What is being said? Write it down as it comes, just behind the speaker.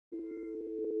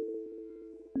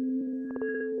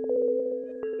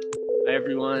Hi,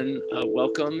 everyone.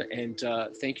 Welcome, and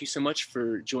thank you so much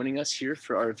for joining us here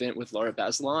for our event with Lara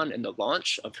Bazelon and the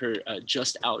launch of her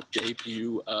just out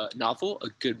debut novel, A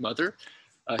Good Mother.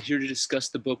 Here to discuss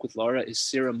the book with Lara is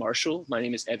Sarah Marshall. My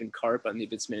name is Evan Karp. I'm the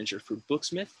events manager for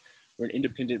Booksmith. We're an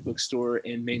independent bookstore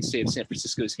and mainstay of San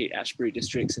Francisco's Haight-Ashbury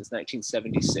district since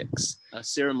 1976.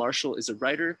 Sarah Marshall is a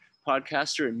writer,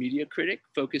 podcaster, and media critic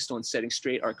focused on setting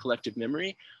straight our collective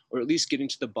memory, or at least getting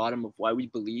to the bottom of why we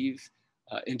believe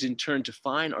and in turn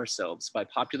define ourselves by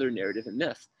popular narrative and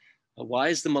myth. Why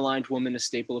is the maligned woman a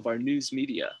staple of our news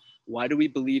media? Why do we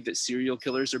believe that serial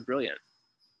killers are brilliant?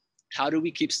 How do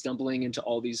we keep stumbling into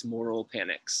all these moral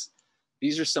panics?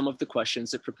 These are some of the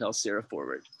questions that propel Sarah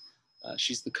forward.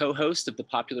 She's the co-host of the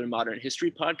popular modern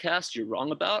history podcast, You're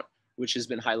Wrong About, which has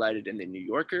been highlighted in The New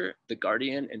Yorker, The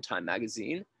Guardian, and Time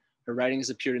Magazine. Her writing has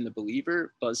appeared in The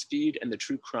Believer, BuzzFeed, and the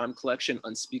true crime collection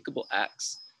Unspeakable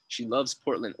Acts. She loves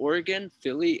Portland, Oregon,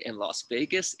 Philly, and Las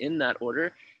Vegas in that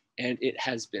order, and it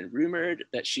has been rumored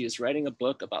that she is writing a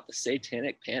book about the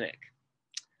Satanic Panic.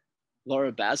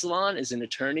 Lara Bazelon is an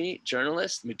attorney,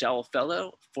 journalist, McDowell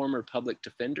Fellow, former public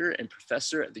defender, and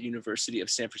professor at the University of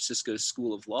San Francisco's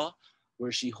School of Law,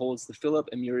 where she holds the Philip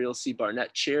and Muriel C.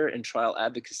 Barnett Chair in Trial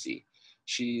Advocacy.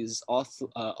 She's also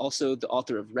the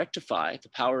author of Rectify, The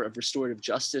Power of Restorative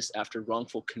Justice After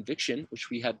Wrongful Conviction, which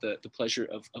we had the pleasure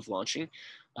of launching,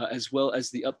 as well as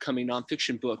the upcoming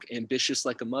nonfiction book, Ambitious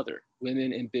Like a Mother,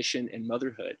 Women, Ambition, and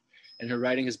Motherhood. And her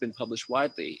writing has been published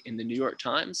widely in the New York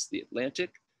Times, The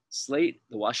Atlantic, Slate,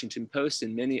 The Washington Post,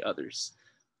 and many others.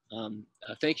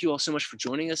 Thank you all so much for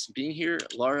joining us and being here.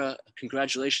 Lara,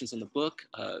 congratulations on the book.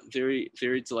 Very,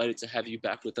 very delighted to have you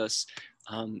back with us.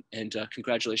 And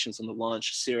congratulations on the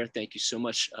launch. Sarah, thank you so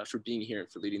much for being here and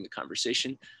for leading the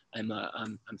conversation.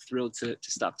 I'm thrilled to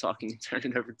stop talking and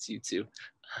turn it over to you two.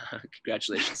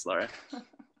 Congratulations, Lara.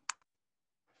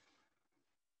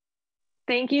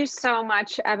 Thank you so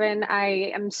much, Evan.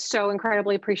 I am so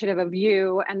incredibly appreciative of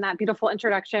you and that beautiful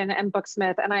introduction and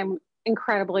Booksmith. And I'm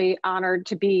incredibly honored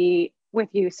to be with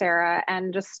you, Sarah,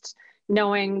 and just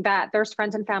knowing that there's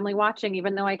friends and family watching,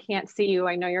 even though I can't see you,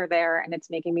 I know you're there, and it's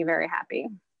making me very happy.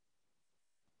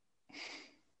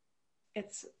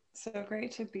 It's so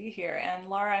great to be here. And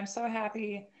Lara, I'm so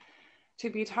happy to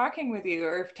be talking with you,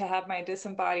 or to have my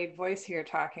disembodied voice here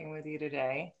talking with you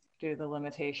today due to the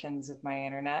limitations of my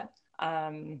internet.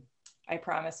 I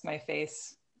promise my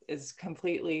face is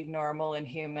completely normal and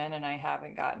human, and I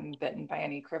haven't gotten bitten by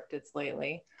any cryptids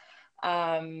lately.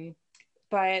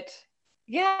 But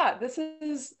yeah, this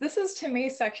is to me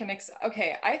section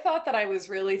okay, I thought that I was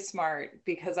really smart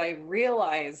because I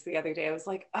realized the other day, I was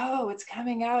like, oh, it's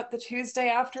coming out the Tuesday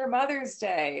after Mother's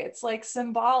Day. It's like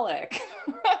symbolic.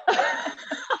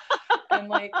 And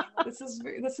like, this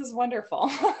is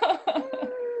wonderful.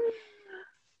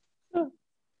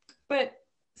 But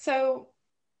so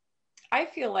I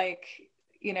feel like,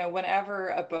 you know, whenever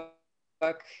a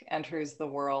book enters the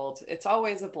world, it's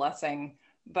always a blessing,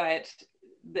 but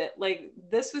that, like,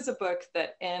 this was a book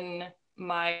that in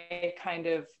my kind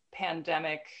of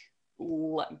pandemic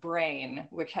brain,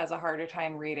 which has a harder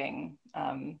time reading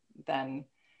than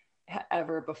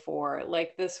ever before,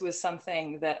 like, this was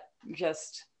something that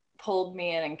just pulled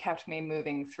me in and kept me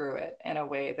moving through it in a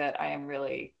way that I'm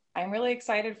really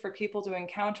excited for people to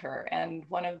encounter. And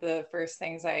one of the first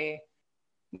things I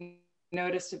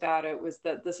noticed about it was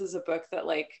that this is a book that,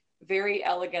 like, very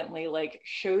elegantly, like,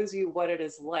 shows you what it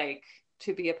is like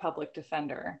to be a public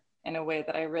defender in a way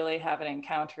that I really haven't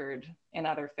encountered in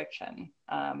other fiction.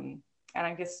 And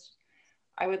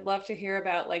I would love to hear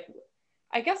about, like,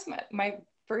 I guess my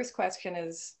first question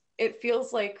is, it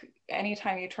feels like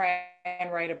anytime you try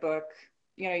and write a book,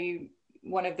 you know,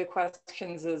 one of the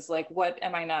questions is like, what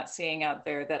am I not seeing out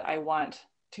there that I want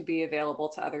to be available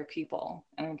to other people?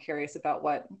 And I'm curious about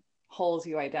what holes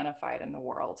you identified in the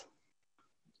world.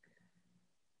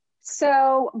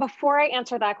 So before I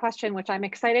answer that question, which I'm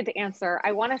excited to answer,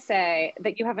 I want to say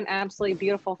that you have an absolutely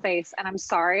beautiful face, and I'm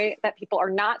sorry that people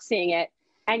are not seeing it.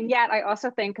 And yet I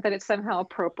also think that it's somehow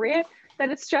appropriate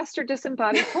that it's just your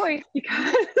disembodied voice,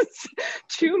 because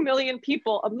 2 million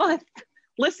people a month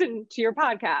listen to your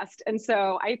podcast. And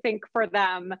so I think for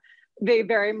them, they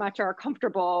very much are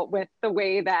comfortable with the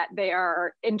way that they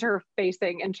are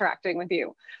interacting with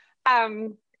you.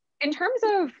 In terms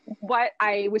of what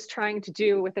I was trying to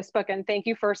do with this book, and thank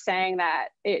you for saying that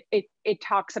it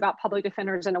talks about public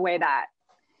defenders in a way that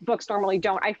books normally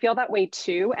don't. I feel that way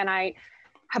too. And I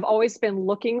have always been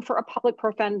looking for a public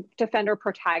defender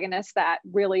protagonist that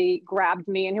really grabbed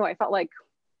me and who I felt like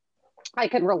I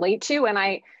could relate to. And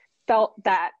I felt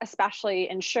that, especially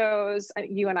in shows,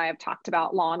 you and I have talked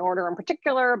about Law and Order in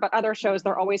particular, but other shows,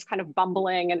 they're always kind of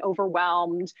bumbling and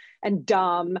overwhelmed and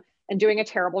dumb and doing a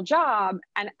terrible job.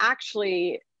 And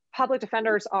actually, public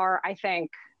defenders are, I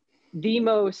think, the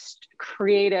most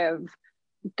creative,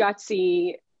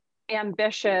 gutsy,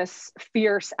 ambitious,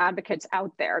 fierce advocates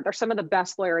out there. They're some of the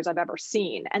best lawyers I've ever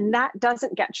seen. And that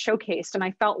doesn't get showcased. And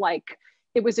I felt like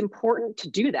it was important to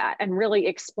do that and really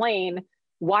explain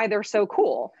why they're so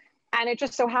cool. And it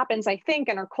just so happens, I think,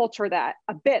 in our culture that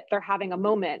a bit they're having a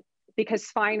moment, because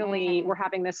finally we're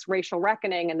having this racial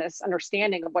reckoning and this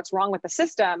understanding of what's wrong with the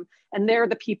system. And they're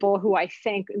the people who I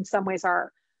think in some ways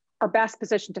are best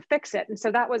positioned to fix it. And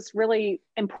so that was really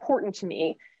important to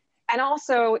me. And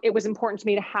also it was important to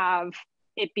me to have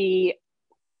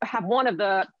one of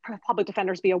the public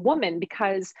defenders be a woman,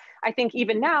 because I think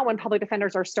even now when public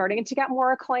defenders are starting to get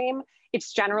more acclaim,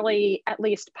 it's generally at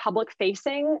least public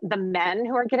facing the men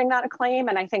who are getting that acclaim.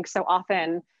 And I think so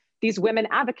often these women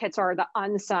advocates are the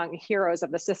unsung heroes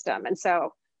of the system. And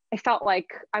so I felt like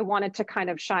I wanted to kind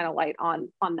of shine a light on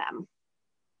them.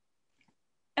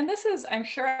 And this is, I'm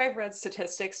sure I've read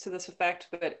statistics to this effect,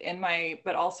 but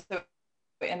also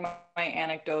in my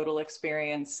anecdotal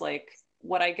experience, like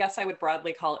what I guess I would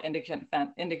broadly call indigent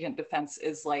defense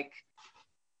is like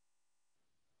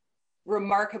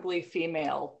remarkably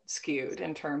female skewed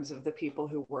in terms of the people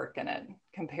who work in it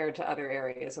compared to other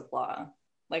areas of law.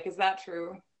 Like, is that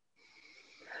true?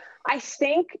 I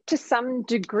think to some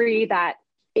degree that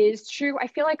is true. I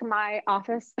feel like my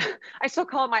office, I still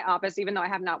call it my office, even though I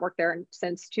have not worked there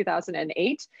since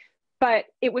 2008, but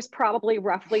it was probably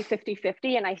roughly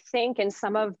 50-50. And I think in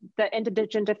some of the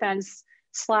indigent defense /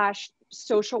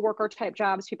 social worker type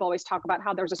jobs, people always talk about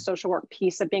how there's a social work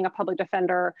piece of being a public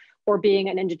defender or being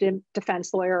an indigent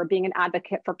defense lawyer or being an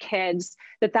advocate for kids,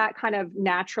 that kind of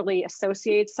naturally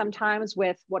associates sometimes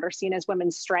with what are seen as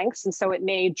women's strengths. And so it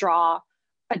may draw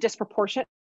a disproportionate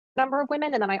number of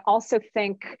women. And then I also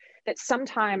think that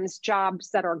sometimes jobs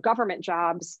that are government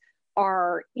jobs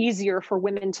are easier for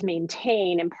women to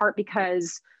maintain, in part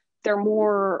because they're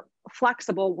more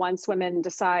flexible once women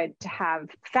decide to have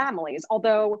families.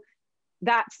 Although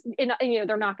that's,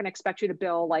 they're not going to expect you to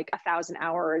bill like 1,000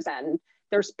 hours, and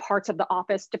there's parts of the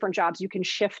office, different jobs you can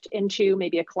shift into,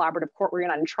 maybe a collaborative court where you're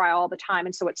not in trial all the time.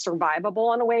 And so it's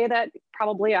survivable in a way that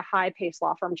probably a high-paced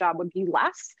law firm job would be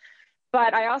less.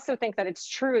 But I also think that it's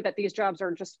true that these jobs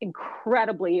are just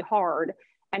incredibly hard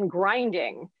and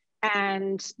grinding.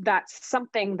 And that's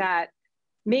something that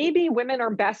maybe women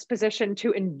are best positioned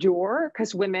to endure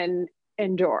because women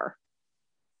endure.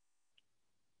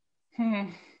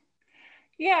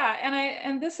 Yeah,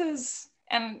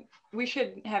 and we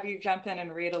should have you jump in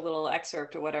and read a little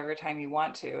excerpt at whatever time you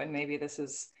want to, and maybe this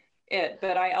is it.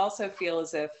 But I also feel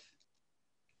as if,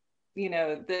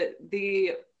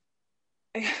 the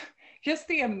just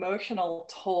the emotional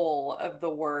toll of the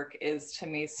work is to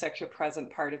me such a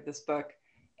present part of this book.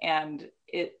 And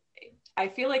I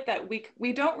feel like that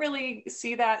we don't really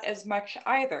see that as much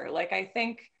either. Like, I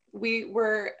think we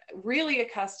were really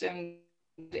accustomed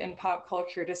in pop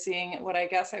culture to seeing what I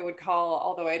guess I would call,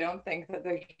 although I don't think that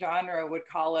the genre would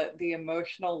call it, the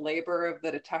emotional labor of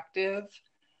the detective,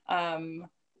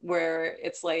 where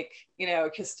it's like,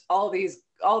 just all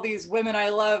these women I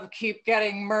love keep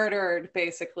getting murdered,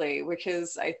 basically, which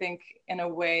is, I think, in a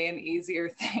way, an easier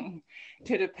thing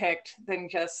to depict than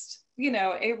just,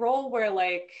 a role where,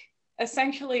 like,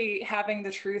 essentially having the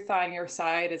truth on your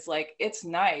side is like, it's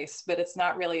nice, but it's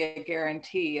not really a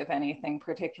guarantee of anything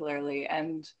particularly.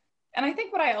 And I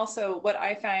think what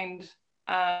I find,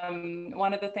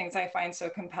 one of the things I find so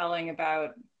compelling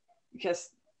about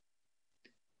just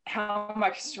how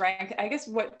much strength, I guess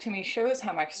what to me shows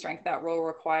how much strength that role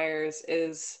requires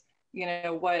is,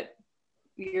 what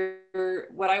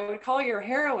I would call your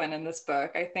heroine in this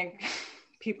book. I think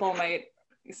people might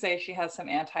say she has some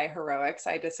anti-heroics.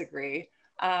 I disagree.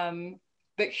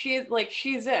 But she's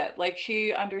it. Like,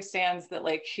 she understands that,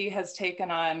 like, she has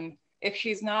taken on, if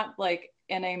she's not like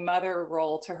in a mother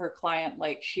role to her client,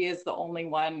 like, she is the only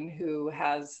one who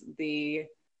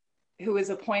is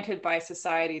appointed by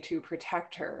society to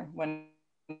protect her when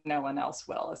no one else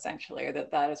will, essentially, or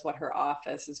that is what her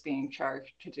office is being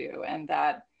charged to do. And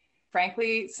that,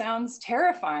 frankly, sounds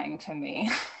terrifying to me.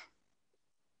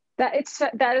 That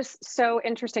is so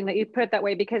interesting that you put it that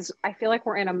way, because I feel like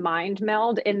we're in a mind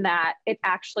meld in that it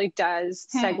actually does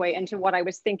segue into what I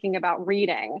was thinking about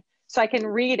reading. So I can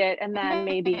read it and then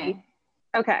maybe,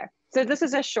 okay. So this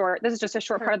is just a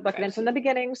short part of the book, and it's in the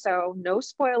beginning, so no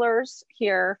spoilers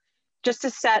here. Just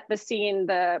to set the scene,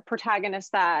 the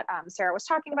protagonist that Sarah was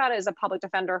talking about is a public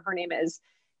defender. Her name is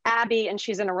Abby, and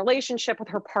she's in a relationship with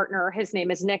her partner. His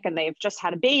name is Nick, and they've just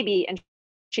had a baby, and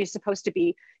she's supposed to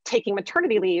be taking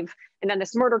maternity leave. And then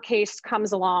this murder case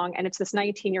comes along, and it's this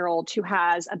 19-year-old who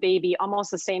has a baby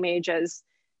almost the same age as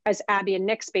Abby and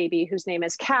Nick's baby, whose name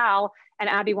is Cal. And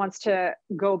Abby wants to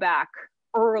go back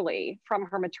early from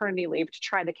her maternity leave to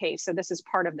try the case. So this is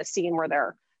part of the scene where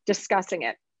they're discussing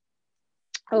it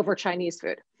over Chinese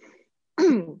food.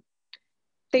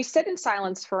 They sit in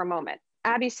silence for a moment.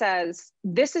 Abby says,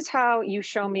 "This is how you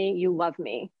show me you love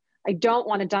me. I don't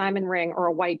want a diamond ring or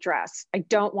a white dress. I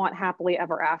don't want happily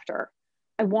ever after.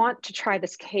 I want to try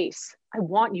this case. I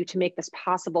want you to make this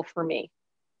possible for me."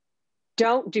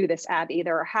 Don't do this, Abby.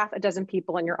 There are half a dozen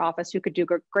people in your office who could do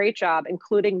a great job,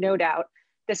 including, no doubt,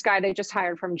 this guy they just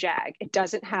hired from JAG. It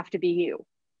doesn't have to be you.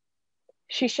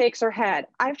 She shakes her head.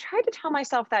 I've tried to tell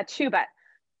myself that too, but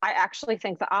I actually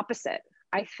think the opposite.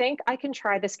 I think I can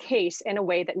try this case in a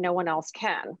way that no one else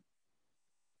can.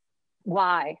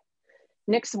 Why?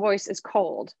 Nick's voice is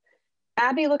cold.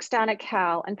 Abby looks down at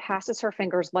Cal and passes her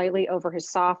fingers lightly over his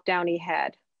soft, downy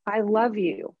head. I love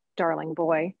you, darling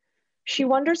boy. She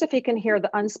wonders if he can hear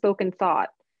the unspoken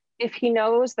thought, if he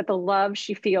knows that the love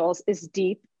she feels is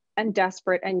deep and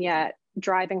desperate and yet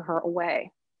driving her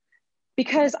away.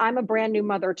 Because I'm a brand new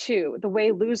mother too, the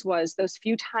way Luz was those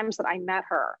few times that I met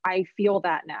her, I feel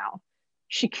that now.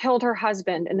 She killed her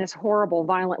husband in this horrible,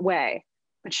 violent way,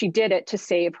 but she did it to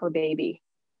save her baby.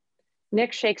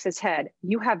 Nick shakes his head.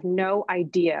 You have no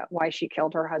idea why she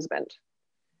killed her husband.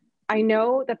 I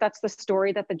know that that's the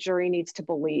story that the jury needs to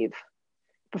believe.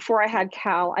 Before I had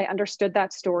Cal, I understood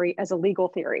that story as a legal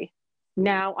theory.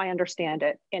 Now I understand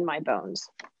it in my bones.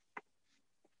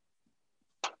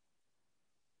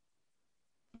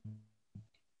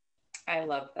 I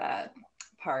love that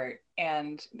part.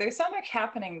 And there's so much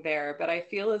happening there, but I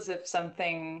feel as if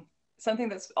something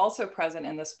that's also present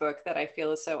in this book that I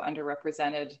feel is so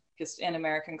underrepresented just in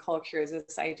American culture is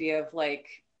this idea of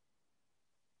like,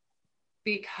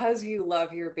 because you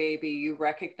love your baby, you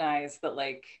recognize that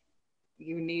like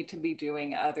you need to be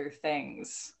doing other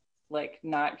things, like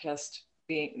not just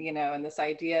being, you know, and this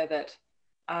idea that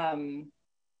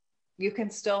you can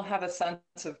still have a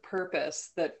sense of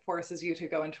purpose that forces you to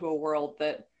go into a world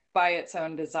that by its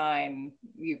own design,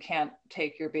 you can't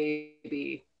take your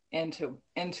baby into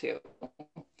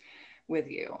with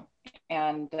you.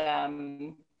 And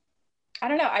I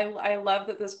don't know, I love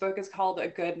that this book is called A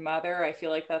Good Mother. I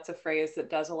feel like that's a phrase that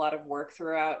does a lot of work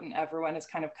throughout, and everyone is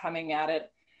kind of coming at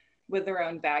it with their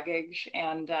own baggage.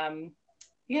 And and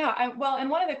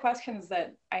one of the questions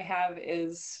that I have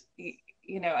is,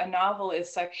 you know, a novel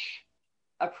is such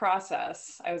a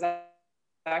process. I was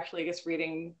actually just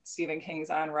reading Stephen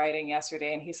King's On Writing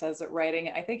yesterday, and he says that writing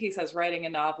a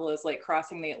novel is like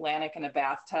crossing the Atlantic in a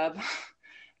bathtub,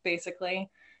 basically.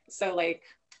 So like,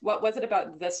 what was it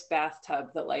about this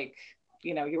bathtub that like,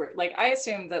 you know, you were like, I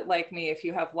assume that like me, if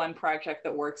you have one project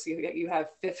that works, you have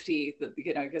 50 that,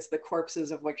 you know, just the corpses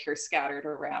of which are scattered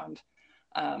around.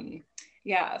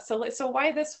 So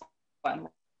why this one?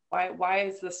 Why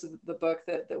is this the book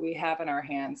that we have in our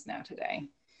hands now today?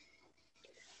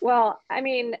 Well, I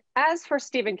mean, as for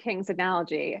Stephen King's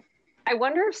analogy, I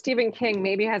wonder if Stephen King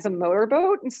maybe has a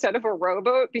motorboat instead of a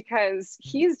rowboat, because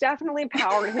he's definitely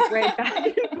powered his way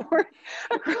back and forth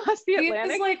across the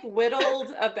Atlantic. He's like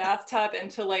whittled a bathtub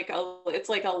into like it's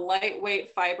like a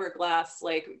lightweight fiberglass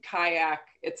like kayak.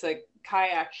 It's a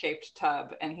kayak shaped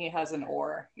tub, and he has an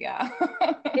oar. Yeah.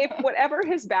 If whatever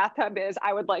his bathtub is,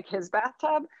 I would like his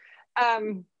bathtub.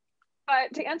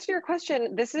 But to answer your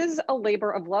question, this is a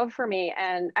labor of love for me.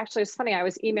 And actually, it's funny, I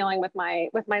was emailing with my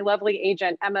lovely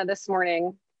agent, Emma, this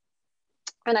morning.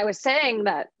 And I was saying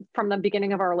that from the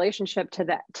beginning of our relationship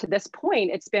to this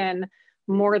point, it's been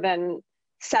more than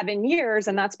 7 years.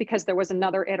 And that's because there was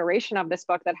another iteration of this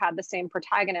book that had the same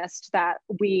protagonist that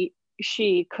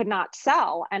she could not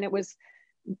sell. And it was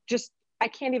just, I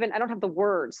don't have the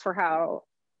words for how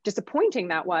disappointing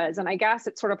that was. And I guess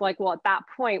it's sort of like, well, at that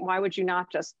point, why would you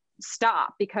not just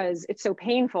stop? Because it's so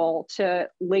painful to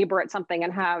labor at something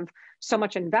and have so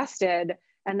much invested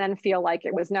and then feel like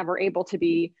it was never able to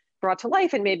be brought to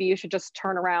life. And maybe you should just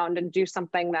turn around and do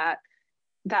something that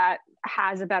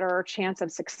has a better chance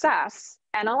of success.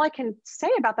 And all I can say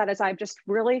about that is I've just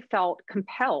really felt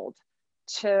compelled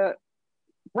to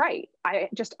write. I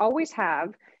just always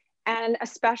have. And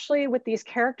especially with these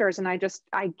characters, and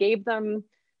I gave them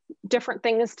different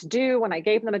things to do and I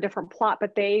gave them a different plot,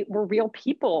 but they were real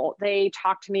people. They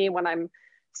talk to me when I'm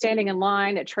standing in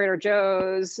line at Trader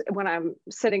Joe's, when I'm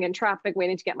sitting in traffic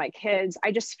waiting to get my kids.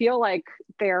 I just feel like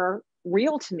they're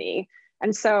real to me.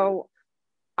 And so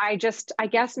I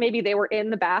guess maybe they were in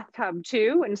the bathtub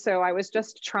too. And so I was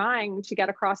just trying to get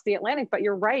across the Atlantic. But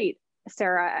you're right,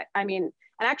 Sarah. I mean,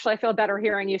 and actually I feel better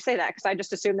hearing you say that, because I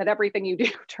just assume that everything you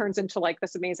do turns into like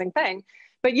this amazing thing.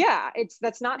 But yeah,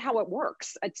 that's not how it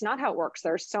works. It's not how it works.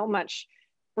 There's so much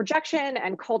rejection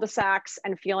and cul-de-sacs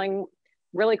and feeling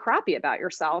really crappy about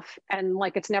yourself and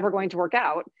like it's never going to work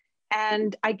out.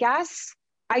 And I guess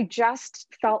I just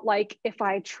felt like if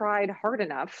I tried hard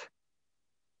enough,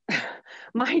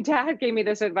 my dad gave me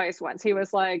this advice once. He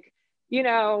was like, you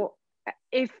know,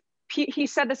 if he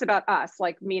said this about us,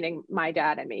 like meaning my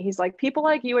dad and me, he's like, people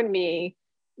like you and me,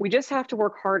 we just have to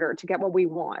work harder to get what we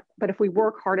want. But if we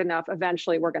work hard enough,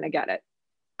 eventually we're going to get it.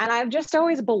 And I've just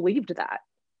always believed that.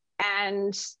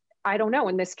 And I don't know,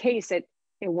 in this case, it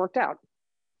worked out.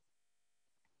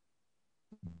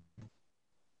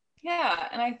 Yeah,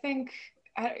 and I think,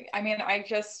 I mean, I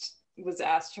just was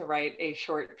asked to write a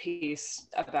short piece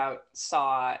about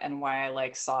Saw and why I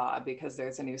like Saw, because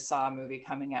there's a new Saw movie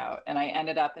coming out. And I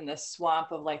ended up in this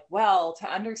swamp of like, well,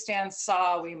 to understand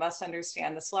Saw, we must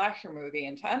understand the slasher movie.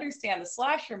 And to understand the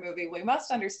slasher movie, we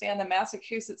must understand the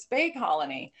Massachusetts Bay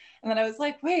Colony. And then I was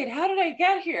like, wait, how did I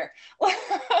get here?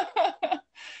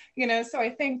 You know, so I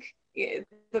think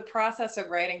the process of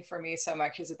writing for me so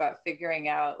much is about figuring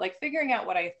out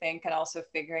what I think, and also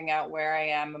figuring out where I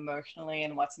am emotionally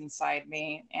and what's inside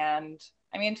me. And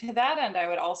I mean, to that end, I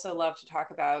would also love to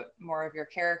talk about more of your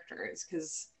characters,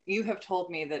 because you have told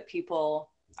me that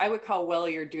I would call Will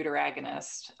your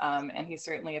deuteragonist, and he's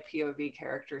certainly a POV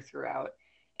character throughout.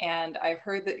 And I've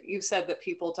heard that you've said that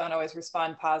people don't always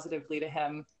respond positively to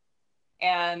him.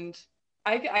 And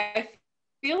I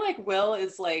feel like Will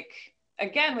is like,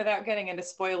 again, without getting into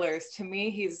spoilers, to me,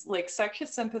 he's like such a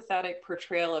sympathetic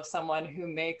portrayal of someone who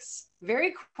makes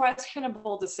very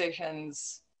questionable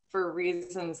decisions for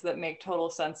reasons that make total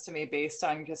sense to me based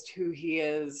on just who he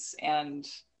is and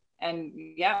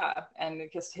yeah, and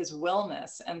just his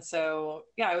willness. And so,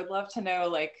 yeah, I would love to know,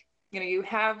 like, you know, you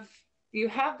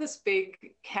have this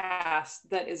big cast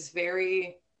that is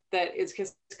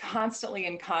just constantly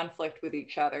in conflict with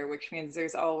each other, which means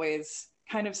there's always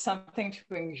kind of something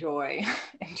to enjoy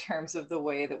in terms of the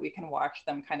way that we can watch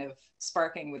them kind of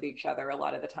sparking with each other a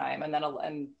lot of the time, and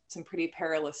then some pretty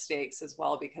perilous stakes as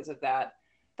well because of that.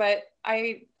 But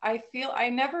I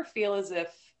never feel as if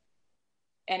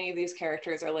any of these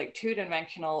characters are like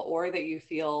two-dimensional, or that you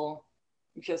feel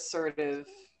just sort of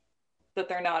that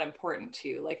they're not important to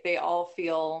you. Like they all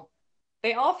feel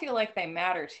like they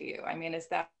matter to you. I mean, is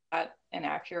that an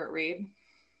accurate read?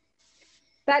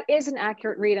 That is an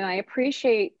accurate read, and I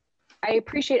appreciate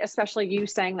especially you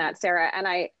saying that, Sarah. And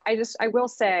I will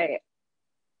say,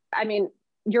 I mean,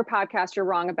 your podcast, You're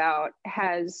Wrong About,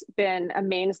 has been a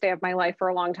mainstay of my life for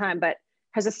a long time, but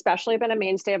has especially been a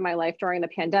mainstay of my life during the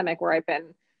pandemic, where I've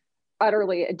been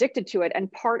utterly addicted to it. And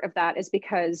part of that is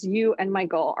because you and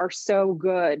Michael are so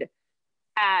good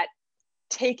at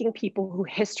taking people who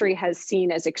history has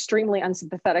seen as extremely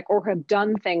unsympathetic, or have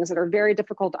done things that are very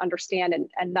difficult to understand,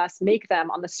 and thus make them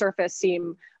on the surface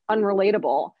seem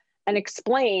unrelatable, and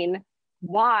explain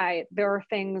why there are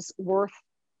things worth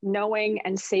knowing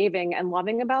and saving and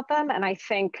loving about them. And I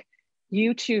think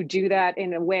you two do that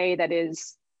in a way that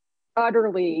is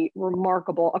utterly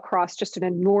remarkable across just an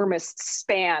enormous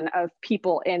span of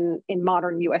people in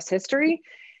modern US history.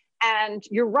 And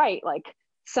you're right, like,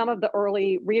 some of the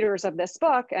early readers of this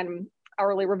book and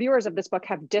early reviewers of this book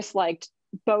have disliked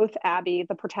both Abby,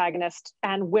 the protagonist,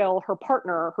 and Will, her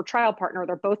partner, her trial partner.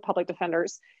 They're both public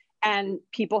defenders. And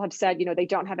people have said, you know, they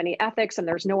don't have any ethics and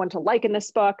there's no one to like in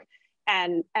this book.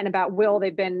 And about Will,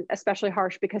 they've been especially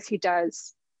harsh because he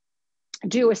does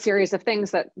do a series of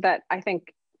things that I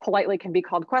think politely can be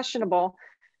called questionable.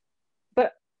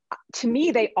 But to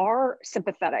me, they are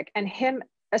sympathetic, and him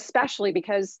especially,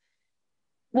 because,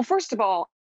 well, first of all,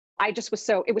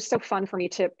 it was so fun for me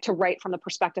to write from the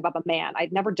perspective of a man.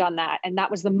 I'd never done that. And that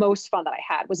was the most fun that I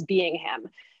had, was being him.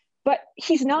 But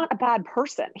he's not a bad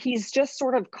person. He's just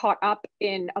sort of caught up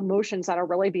in emotions that are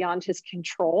really beyond his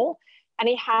control. And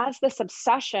he has this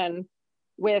obsession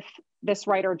with this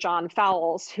writer, John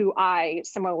Fowles, who I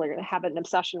similarly have an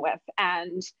obsession with,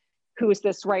 and who is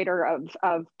this writer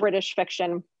of British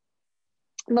fiction,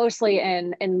 mostly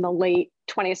in the late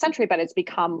 20th century, but it's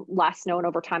become less known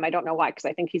over time. I don't know why, because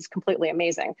I think he's completely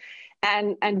amazing.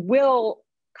 And Will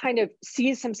kind of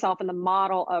sees himself in the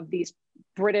model of these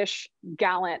British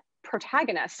gallant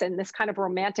protagonists, and this kind of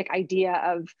romantic idea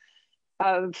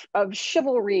of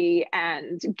chivalry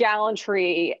and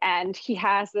gallantry. And he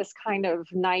has this kind of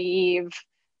naive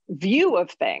view of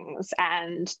things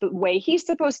and the way he's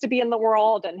supposed to be in the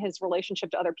world, and his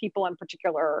relationship to other people, in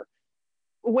particular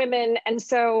women. And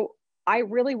so I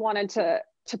really wanted to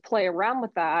play around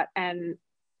with that and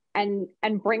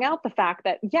bring out the fact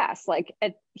that yes, like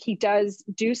he does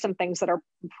do some things that are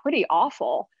pretty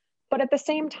awful, but at the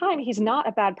same time, he's not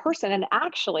a bad person. And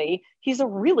actually, he's a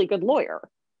really good lawyer.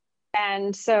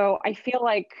 And so I feel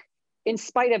like in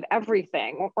spite of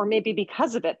everything, or maybe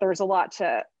because of it, there's a lot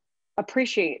to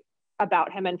appreciate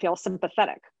about him and feel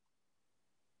sympathetic.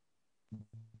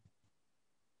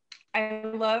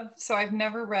 So I've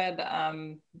never read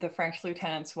The French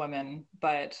Lieutenant's Woman,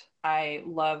 but I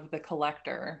love The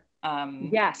Collector.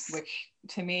 Yes. Which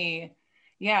to me,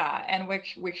 yeah, and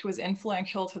which was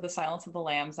influential to The Silence of the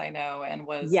Lambs, I know, and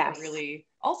was yes. really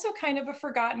also kind of a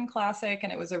forgotten classic,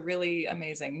 and it was a really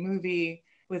amazing movie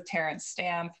with Terrence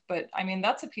Stamp. But I mean,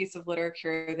 that's a piece of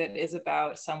literature that is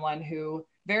about someone who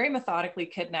very methodically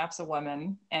kidnaps a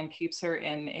woman and keeps her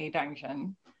in a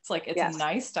dungeon. It's like, it's yes. a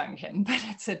nice dungeon, but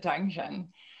it's a dungeon.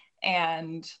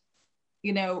 And,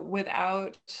 you know,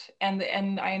 without,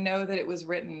 and I know that it was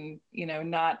written, you know,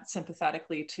 not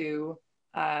sympathetically to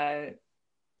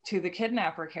the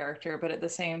kidnapper character, but at the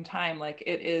same time, like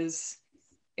it is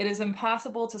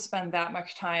impossible to spend that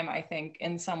much time, I think,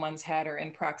 in someone's head or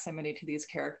in proximity to these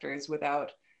characters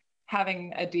without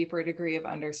having a deeper degree of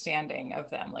understanding of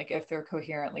them, like if they're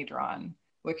coherently drawn,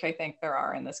 which I think there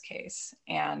are in this case.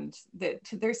 And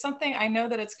there's something, I know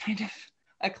that it's kind of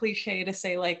a cliche to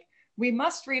say, like, we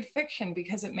must read fiction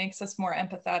because it makes us more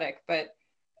empathetic, but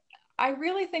I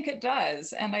really think it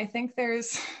does. And I think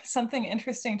there's something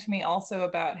interesting to me also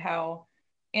about how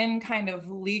in kind of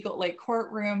legal, like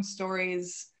courtroom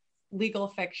stories, legal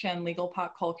fiction, legal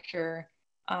pop culture,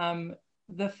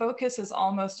 the focus is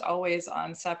almost always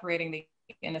on separating the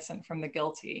innocent from the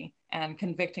guilty and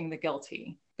convicting the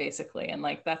guilty, basically. And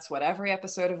like, that's what every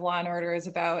episode of Law and Order is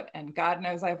about. And God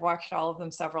knows I've watched all of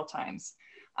them several times.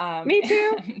 Me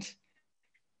too.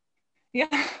 Yeah,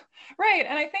 right.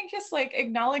 And I think just like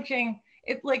acknowledging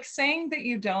it, like saying that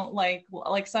you don't like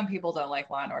some people don't like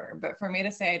Law and Order, but for me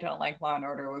to say I don't like Law and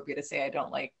Order would be to say I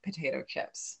don't like potato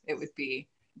chips. It would be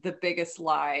the biggest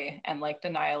lie and like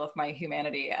denial of my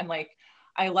humanity. And like,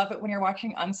 I love it when you're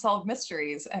watching Unsolved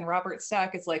Mysteries and Robert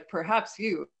Stack is like, perhaps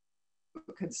you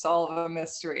could solve a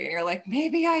mystery. And you're like,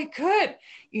 maybe I could,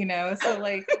 you know? So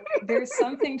like, there's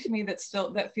something to me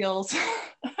that feels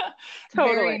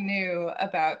totally very new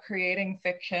about creating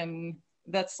fiction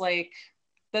that's like,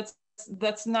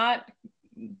 that's not,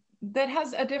 that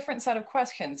has a different set of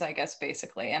questions, I guess,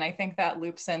 basically. And I think that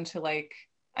loops into like,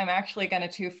 I'm actually going to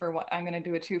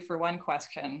do a 2-for-1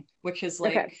 question, which is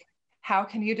like, okay, how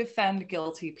can you defend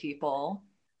guilty people?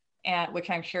 And which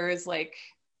I'm sure is like,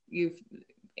 you've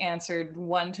answered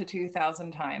 1,000 to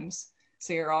 2,000 times.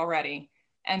 So you're all ready.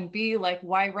 And B, like,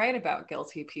 why write about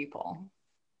guilty people?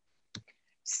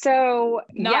 So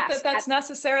not that that's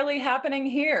necessarily happening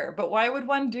here, but why would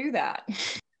one do that?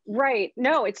 Right.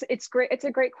 No, it's great. It's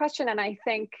a great question. And I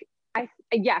think,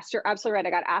 yes, you're absolutely right. I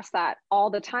got asked that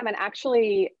all the time. And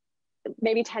actually,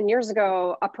 maybe 10 years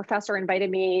ago, a professor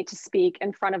invited me to speak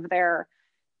in front of their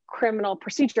criminal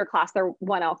procedure class, their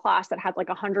 1L class that had like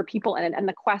 100 people in it. And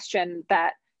the question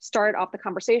that started off the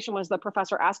conversation was the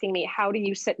professor asking me, how do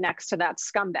you sit next to that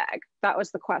scumbag? That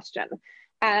was the question.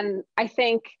 And I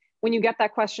think when you get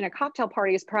that question at cocktail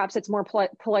parties, perhaps it's more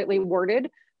politely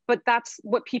worded, but that's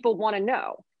what people want to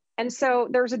know. And so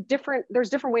there's different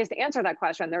ways to answer that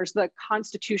question. There's the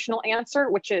constitutional answer,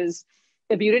 which is,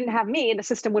 if you didn't have me, the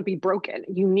system would be broken.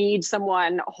 You need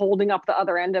someone holding up the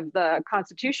other end of the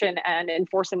Constitution and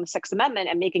enforcing the Sixth Amendment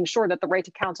and making sure that the right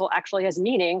to counsel actually has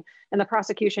meaning and the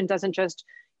prosecution doesn't just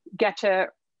get to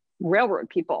railroad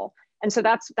people. And so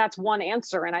that's one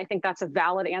answer. And I think that's a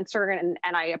valid answer. And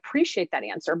I appreciate that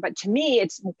answer. But to me,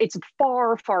 it's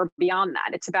far, far beyond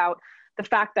that. It's about the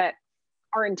fact that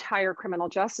our entire criminal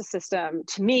justice system,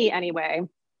 to me anyway,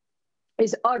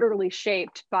 is utterly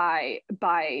shaped by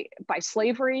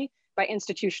slavery, by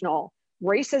institutional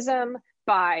racism,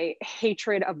 by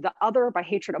hatred of the other, by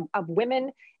hatred of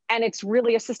women. And it's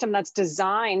really a system that's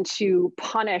designed to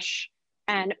punish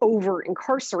and over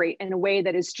incarcerate in a way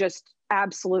that is just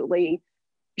absolutely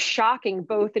shocking,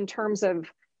 both in terms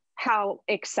of how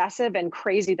excessive and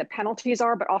crazy the penalties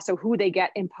are, but also who they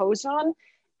get imposed on.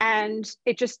 And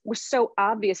it just was so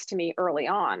obvious to me early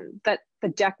on that the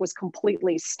deck was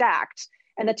completely stacked,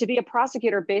 and that to be a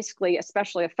prosecutor, basically,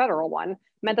 especially a federal one,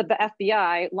 meant that the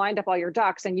FBI lined up all your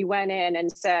ducks and you went in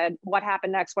and said, what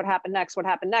happened next, what happened next, what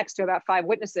happened next, to about 5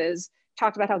 witnesses,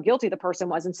 talked about how guilty the person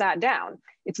was and sat down.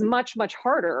 It's much, much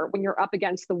harder when you're up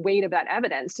against the weight of that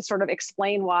evidence to sort of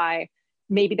explain why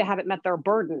maybe they haven't met their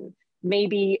burden.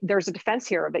 Maybe there's a defense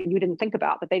here that you didn't think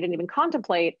about, that they didn't even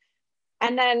contemplate.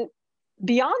 And then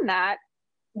beyond that,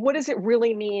 what does it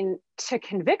really mean to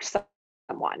convict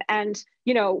someone? And,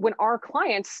 you know, when our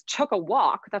clients took a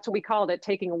walk, that's what we called it,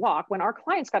 taking a walk, when our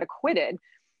clients got acquitted,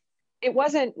 it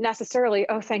wasn't necessarily,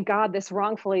 oh, thank God this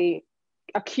wrongfully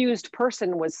accused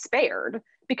person was spared,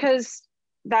 because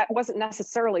that wasn't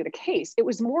necessarily the case. It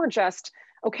was more just,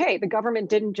 okay, the government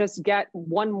didn't just get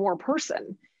one more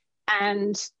person.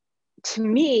 And to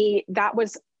me, that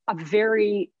was a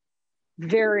very,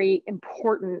 very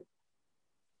important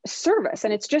service.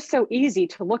 And it's just so easy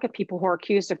to look at people who are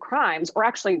accused of crimes, or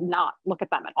actually not look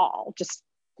at them at all, just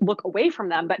look away from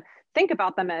them, but think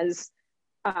about them as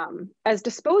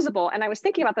disposable. And I was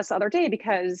thinking about this the other day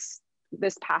because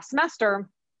this past semester,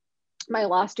 my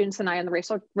law students and I in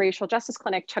the racial justice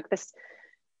clinic took this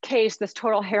case, this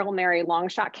total Hail Mary long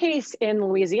shot case in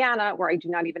Louisiana, where I do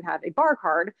not even have a bar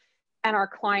card. And our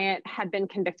client had been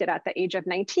convicted at the age of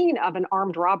 19 of an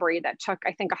armed robbery that took,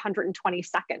 I think, 120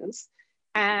 seconds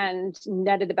and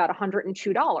netted about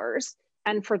 $102.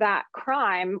 And for that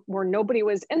crime, where nobody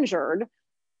was injured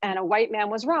and a white man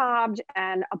was robbed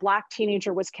and a Black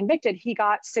teenager was convicted, he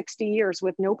got 60 years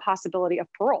with no possibility of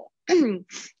parole.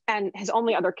 And his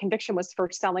only other conviction was for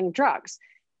selling drugs.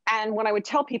 And when I would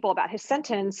tell people about his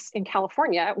sentence in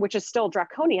California, which is still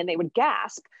draconian, they would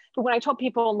gasp. But when I told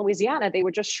people in Louisiana, they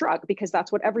would just shrug, because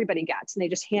that's what everybody gets. And they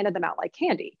just handed them out like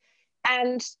candy.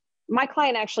 And my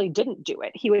client actually didn't do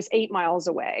it. He was 8 miles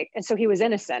away. And so he was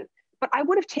innocent. But I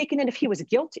would have taken it if he was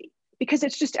guilty, because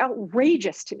it's just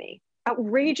outrageous to me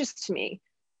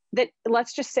that,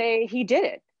 let's just say he did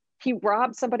it. He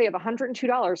robbed somebody of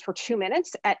 $102 for 2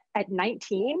 minutes at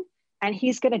 19, and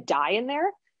he's going to die in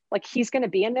there. Like, he's going to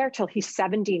be in there till he's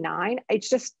 79. It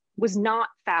just was not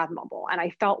fathomable. And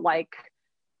I felt like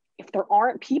if there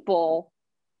aren't people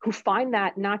who find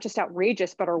that not just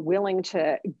outrageous, but are willing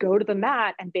to go to the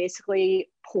mat and basically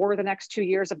pour the next 2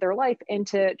 years of their life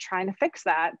into trying to fix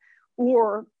that,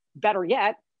 or better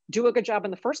yet, do a good job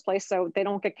in the first place so they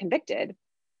don't get convicted,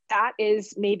 that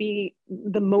is maybe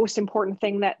the most important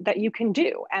thing that you can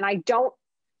do. And I don't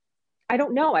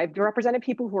know. I've represented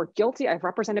people who are guilty. I've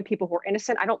represented people who are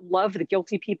innocent. I don't love the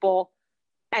guilty people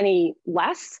any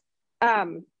less,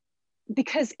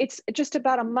 because it's just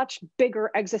about a much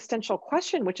bigger existential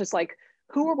question, which is like,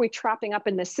 who are we trapping up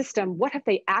in this system? What have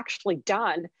they actually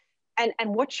done? And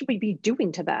what should we be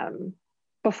doing to them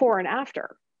before and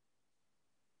after?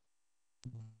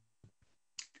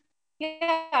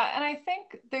 Yeah, and I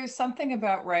think there's something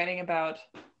about writing about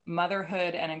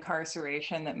motherhood and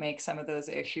incarceration that makes some of those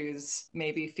issues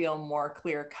maybe feel more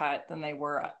clear cut than they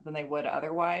would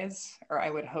otherwise, or I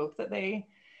would hope that they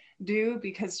do,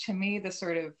 because to me, the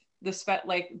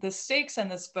stakes in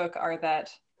this book are that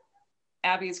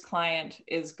Abby's client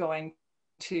is going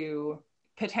to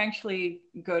potentially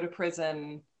go to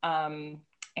prison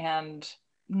and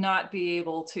not be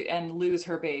able to, and lose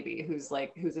her baby, who's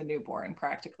a newborn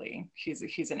practically.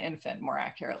 She's an infant, more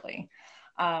accurately.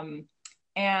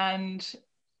 And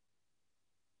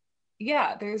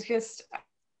yeah, there's just,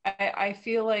 I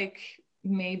feel like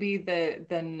maybe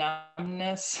the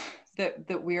numbness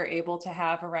that we're able to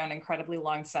have around incredibly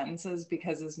long sentences,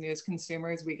 because as news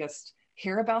consumers, we just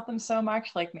hear about them so much,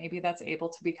 like maybe that's able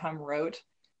to become rote.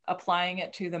 Applying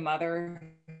it to the mother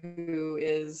who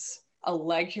is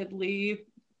allegedly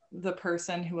the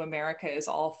person who America is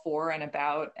all for and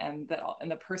about, and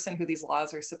the person who these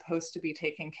laws are supposed to be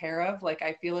taking care of. Like,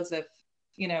 I feel as if,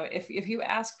 you know, if you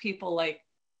ask people, like,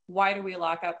 why do we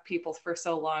lock up people for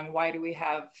so long? Why do we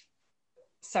have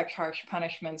such harsh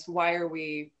punishments? Why are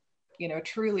we, you know,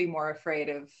 truly more afraid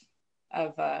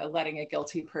of letting a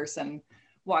guilty person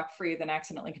walk free than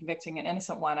accidentally convicting an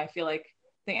innocent one? I feel like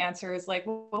the answer is like,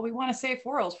 well, we want to save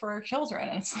worlds for our children.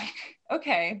 And it's like,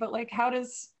 okay, but like, how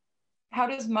does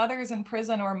mothers in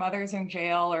prison or mothers in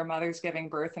jail or mothers giving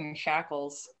birth in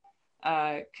shackles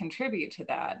contribute to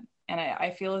that? And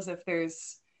I feel as if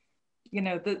there's, you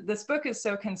know, this book is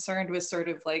so concerned with sort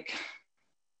of like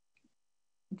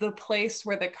the place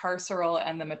where the carceral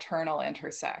and the maternal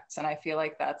intersects. And I feel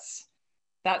like that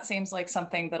seems like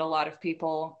something that a lot of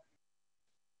people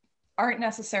aren't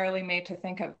necessarily made to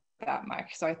think of that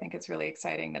much. So I think it's really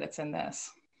exciting that it's in this.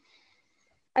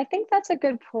 I think that's a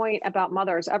good point about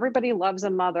mothers. Everybody loves a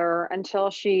mother until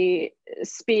she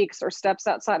speaks or steps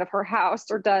outside of her house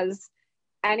or does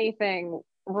anything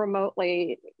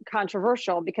remotely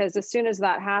controversial, because as soon as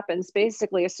that happens,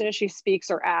 basically, as soon as she speaks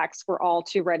or acts, we're all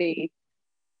too ready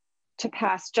to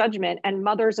pass judgment. And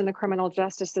mothers in the criminal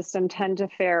justice system tend to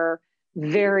fare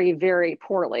very, very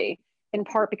poorly, in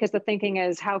part because the thinking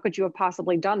is, how could you have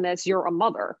possibly done this? You're a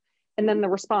mother. And then the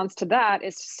response to that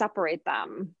is to separate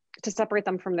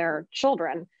them from their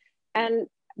children. And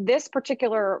this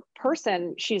particular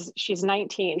person, she's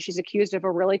 19, she's accused of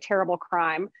a really terrible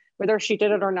crime. Whether she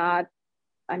did it or not,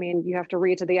 I mean, you have to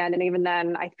read to the end. And even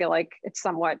then, I feel like it's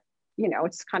somewhat, you know,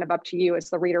 it's kind of up to you as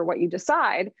the reader what you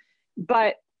decide.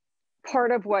 But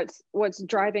part of what's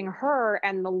driving her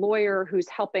and the lawyer who's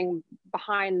helping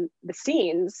behind the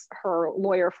scenes, her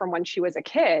lawyer from when she was a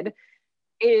kid,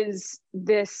 is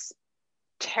this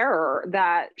terror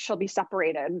that she'll be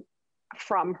separated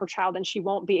from her child and she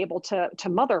won't be able to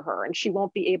mother her, and she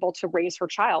won't be able to raise her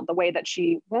child the way that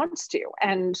she wants to.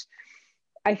 And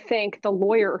I think the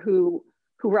lawyer who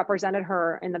represented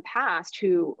her in the past,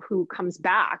 who comes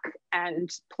back and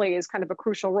plays kind of a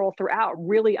crucial role throughout,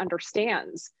 really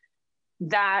understands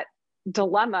that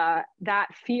dilemma, that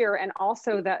fear, and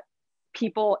also that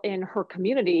people in her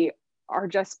community are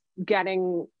just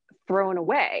getting thrown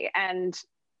away. And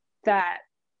that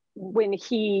when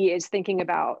he is thinking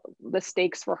about the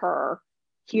stakes for her,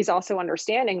 he's also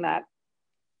understanding that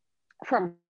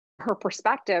from her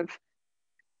perspective,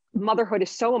 motherhood is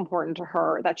so important to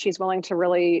her that she's willing to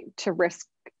risk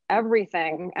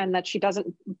everything, and that she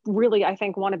doesn't really, I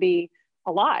think, want to be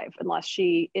alive unless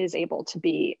she is able to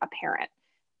be a parent.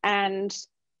 And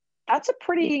that's a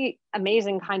pretty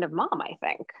amazing kind of mom, I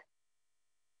think.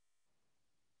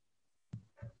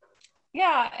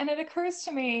 Yeah, and it occurs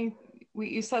to me,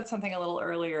 you said something a little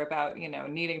earlier about, you know,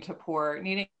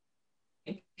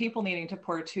 people needing to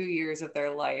pour 2 years of their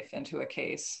life into a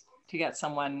case to get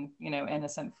someone, you know,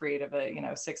 innocent freed of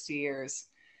 60 years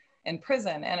in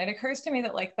prison. And it occurs to me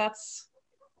that like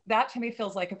that to me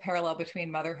feels like a parallel between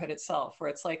motherhood itself, where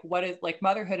it's like,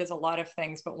 motherhood is a lot of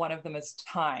things, but one of them is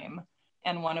time.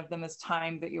 And one of them is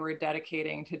time that you are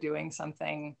dedicating to doing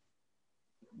something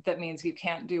that means you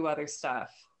can't do other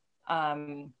stuff.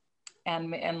 And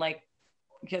like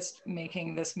just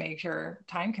making this major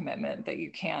time commitment that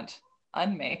you can't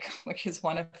unmake, which is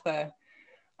one of the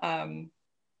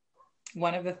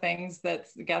things that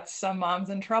gets some moms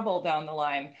in trouble down the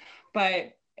line.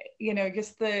 But, you know,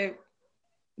 just the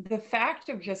fact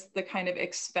of just the kind of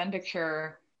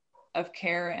expenditure of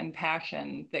care and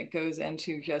passion that goes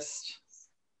into just,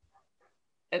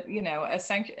 you know,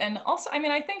 and also, I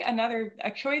mean, I think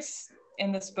a choice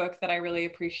in this book that I really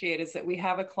appreciate is that we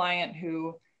have a client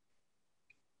who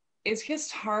is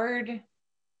just hard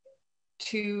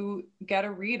to get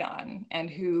a read on, and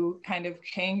who kind of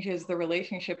changes, the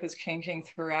relationship is changing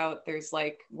throughout. There's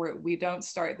like, we don't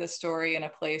start the story in a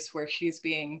place where she's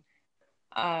being,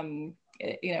 you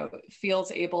know,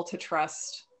 feels able to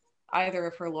trust either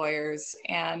of her lawyers.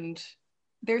 And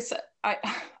there's,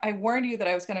 I warned you that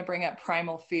I was going to bring up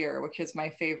Primal Fear, which is my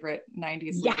favorite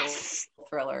 90s legal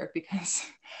thriller, because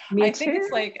Me I too. think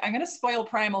it's like, I'm going to spoil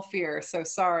Primal Fear, so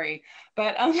sorry.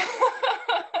 But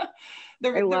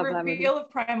the reveal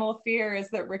of Primal Fear is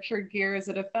that Richard Gere is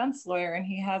a defense lawyer, and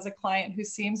he has a client who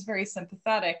seems very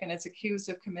sympathetic and is accused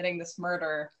of committing this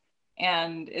murder,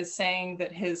 and is saying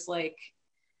that his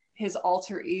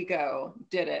alter ego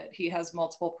did it. He has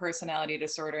multiple personality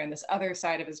disorder, and this other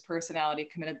side of his personality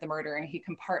committed the murder, and he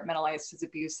compartmentalized his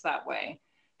abuse that way.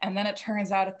 And then it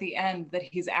turns out at the end that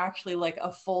he's actually like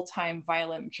a full-time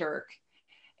violent jerk,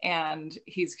 and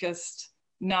he's just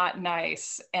not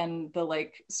nice. And the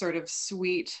like sort of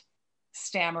sweet,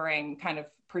 stammering kind of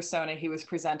persona he was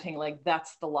presenting, like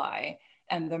that's the lie,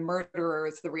 and the murderer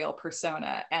is the real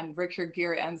persona. And Richard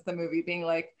Gere ends the movie being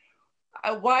like,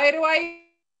 why do I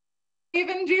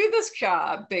even do this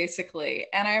job, basically?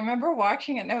 And I remember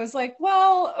watching it and I was like,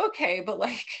 well, okay, but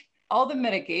like all the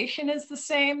mitigation is the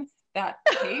same. That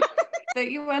tape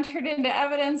that you entered into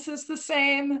evidence is the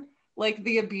same. Like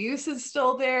the abuse is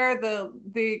still there.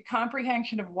 The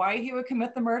comprehension of why he would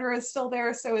commit the murder is still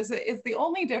there. So is the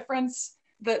only difference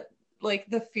that like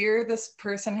the fear this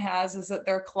person has is that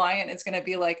their client is going to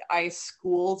be like, I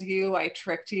schooled you, I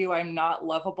tricked you, I'm not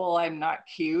lovable, I'm not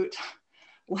cute.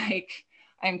 Like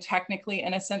I'm technically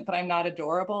innocent, but I'm not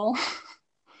adorable.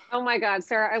 Oh my God,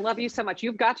 Sarah, I love you so much.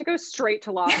 You've got to go straight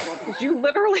to law school because you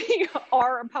literally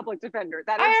are a public defender.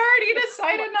 I already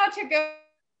decided not to go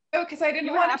because I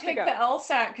didn't want to take the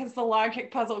LSAT because the logic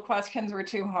puzzle questions were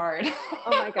too hard.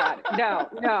 Oh my God,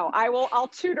 no, I'll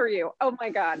tutor you. Oh my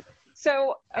God.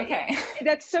 So okay,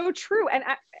 that's so true. And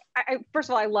I first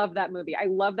of all, I love that movie. I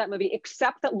love that movie,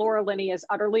 except that Laura Linney is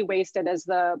utterly wasted as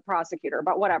the prosecutor,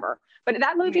 but whatever. But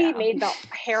that movie made the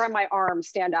hair on my arm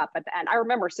stand up at the end. I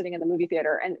remember sitting in the movie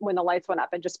theater and when the lights went up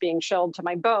and just being chilled to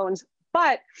my bones.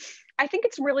 But I think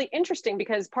it's really interesting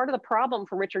because part of the problem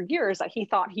for Richard Gere is that he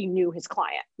thought he knew his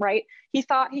client, right? He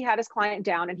thought he had his client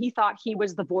down and he thought he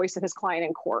was the voice of his client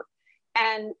in court.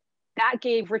 And that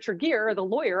gave Richard Gere, the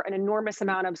lawyer, an enormous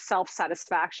amount of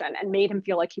self-satisfaction and made him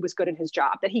feel like he was good at his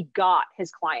job, that he got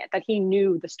his client, that he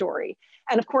knew the story.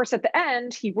 And of course, at the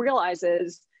end, he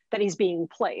realizes that he's being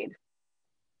played.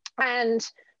 And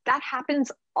that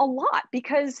happens a lot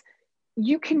because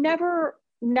you can never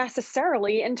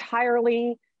necessarily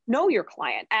entirely know your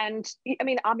client. And I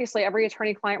mean, obviously every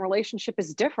attorney-client relationship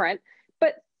is different,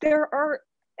 but there aren't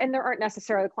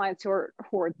necessarily clients who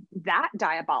are that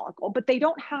diabolical, but they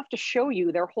don't have to show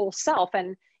you their whole self.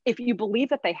 And if you believe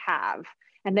that they have,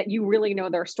 and that you really know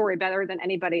their story better than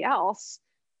anybody else,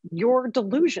 you're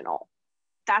delusional.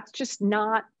 That's just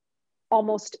not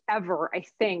almost ever, I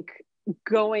think,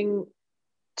 going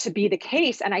to be the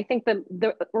case. And I think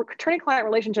the attorney-client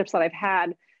relationships that I've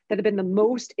had that have been the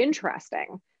most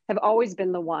interesting have always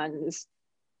been the ones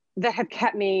that have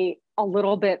kept me a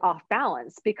little bit off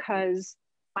balance, because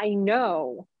I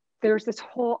know there's this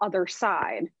whole other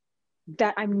side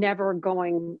that I'm never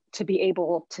going to be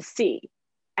able to see.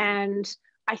 And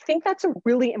I think that's a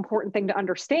really important thing to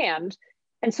understand.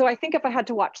 And so I think if I had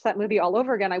to watch that movie all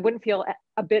over again, I wouldn't feel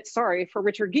a bit sorry for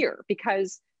Richard Gere,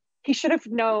 because he should have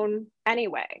known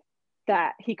anyway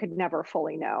that he could never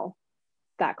fully know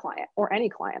that client or any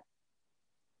client.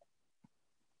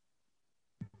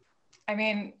 I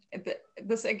mean,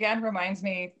 this again reminds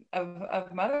me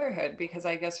of motherhood, because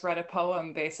I just read a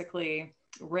poem basically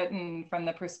written from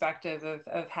the perspective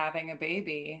of having a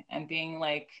baby and being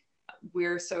like,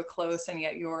 we're so close and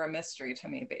yet you're a mystery to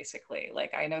me, basically.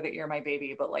 Like, I know that you're my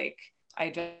baby, but like, I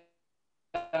just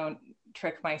don't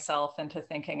trick myself into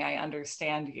thinking I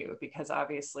understand you, because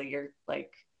obviously you're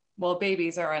like, well,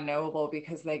 babies are unknowable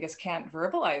because they just can't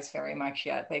verbalize very much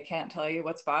yet. They can't tell you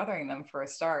what's bothering them for a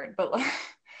start. But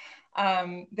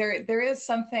there is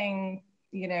something,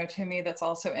 you know, to me that's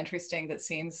also interesting, that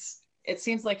it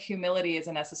seems like humility is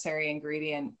a necessary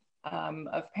ingredient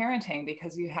of parenting,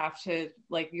 because you have to,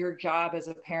 like, your job as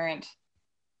a parent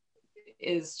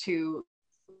is to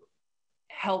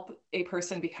help a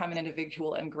person become an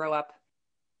individual and grow up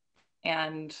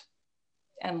and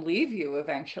leave you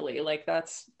eventually. Like,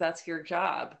 that's your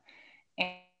job.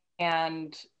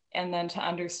 And then to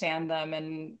understand them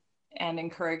and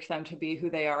encourage them to be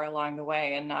who they are along the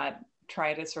way, and not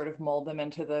try to sort of mold them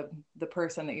into the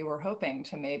person that you were hoping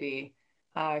to maybe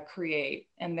create.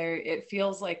 And it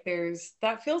feels like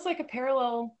that feels like a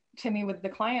parallel to me with the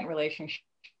client relationship,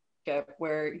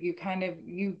 where you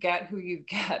get who you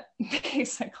get,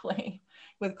 basically,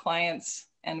 with clients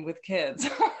and with kids.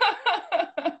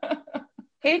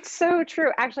 It's so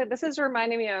true. Actually, this is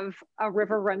reminding me of A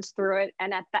River Runs Through It.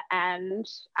 And at the end,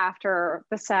 after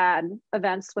the sad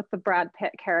events with the Brad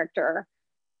Pitt character,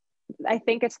 I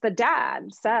think it's the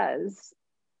dad says,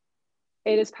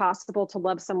 it is possible to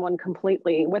love someone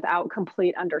completely without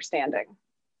complete understanding,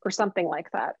 or something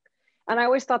like that. And I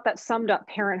always thought that summed up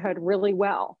parenthood really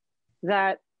well,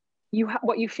 that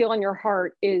what you feel in your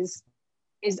heart is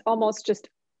almost just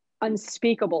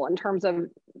unspeakable in terms of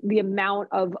the amount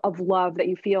of love that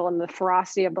you feel and the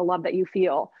ferocity of the love that you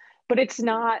feel. But it's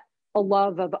not a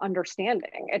love of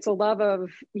understanding. It's a love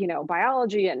of, you know,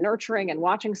 biology and nurturing and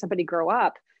watching somebody grow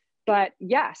up. But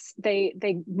yes, they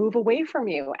move away from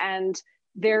you, and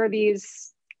they're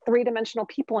these three-dimensional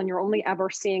people, and you're only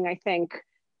ever seeing, I think,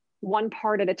 one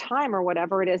part at a time, or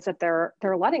whatever it is that they're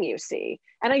letting you see.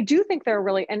 And I do think there are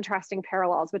really interesting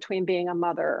parallels between being a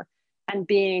mother and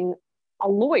being a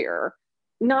lawyer.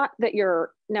 Not that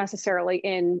you're necessarily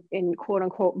in quote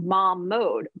unquote mom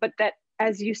mode, but that,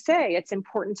 as you say, it's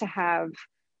important to have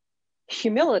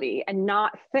humility and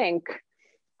not think,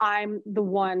 I'm the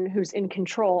one who's in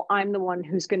control. I'm the one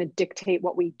who's going to dictate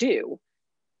what we do.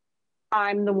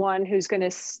 I'm the one who's going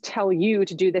to tell you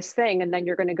to do this thing, and then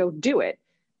you're going to go do it.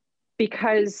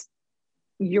 Because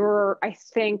you're, I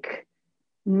think,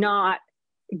 not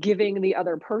giving the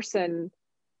other person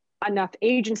enough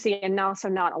agency, and also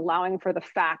not allowing for the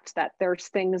fact that there's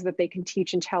things that they can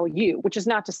teach and tell you, which is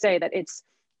not to say that it's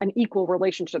an equal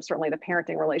relationship. Certainly the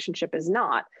parenting relationship is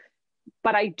not.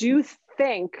 But I do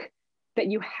think that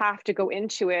you have to go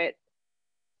into it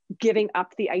giving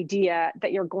up the idea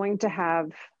that you're going to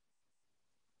have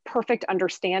perfect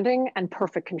understanding and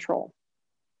perfect control.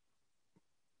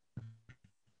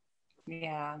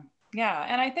 Yeah.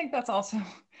 And I think that's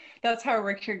how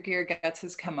Richard Gere gets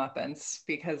his comeuppance,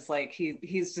 because like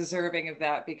he's deserving of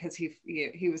that, because he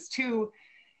was too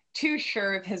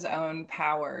sure of his own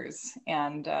powers.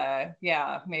 And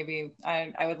maybe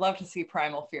I would love to see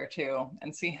Primal Fear 2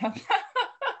 and see how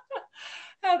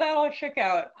that all shook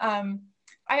out. I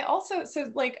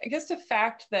guess the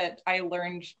fact that I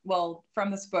learned, well, from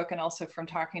this book and also from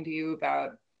talking to you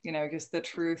about, you know, just the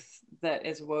truth that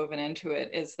is woven into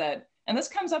it, is that and this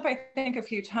comes up, I think, a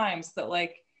few times, that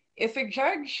like, if a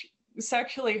judge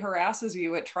sexually harasses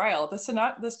you at trial,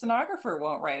 the stenographer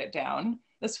won't write it down.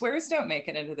 The swears don't make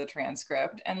it into the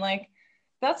transcript. And like,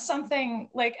 that's something,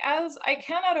 like, as I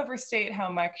cannot overstate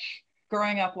how much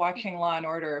growing up watching Law and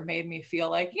Order made me feel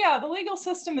like, yeah, the legal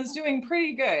system is doing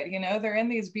pretty good. You know, they're in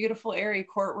these beautiful, airy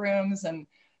courtrooms, and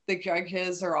the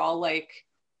judges are all like,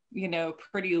 you know,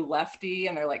 pretty lefty,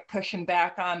 and they're like pushing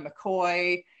back on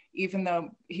McCoy, even though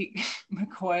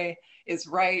McCoy is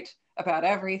right about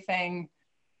everything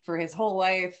for his whole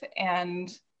life. And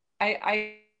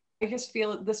I just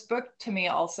feel this book to me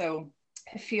also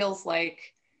feels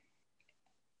like,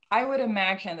 I would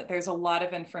imagine that there's a lot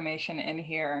of information in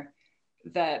here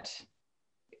that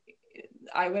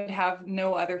I would have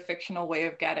no other fictional way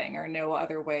of getting, or no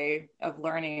other way of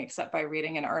learning except by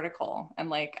reading an article. And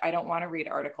like, I don't want to read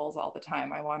articles all the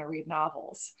time. I want to read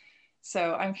novels.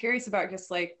 So I'm curious about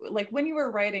just like when you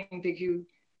were writing,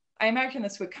 I imagine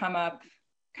this would come up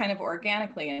kind of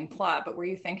organically in plot, but were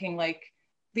you thinking like,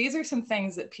 these are some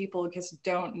things that people just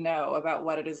don't know about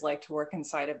what it is like to work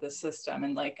inside of this system,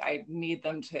 and like, I need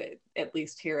them to at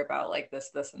least hear about like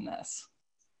this, and this?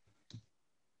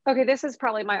 Okay, this is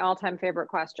probably my all-time favorite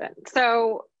question.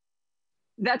 So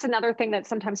that's another thing that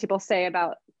sometimes people say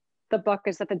about the book,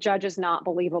 is that the judge is not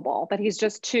believable, that he's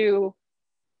just too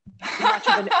much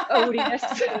of an odious,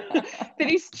 that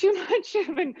he's too much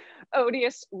of an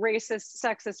odious, racist,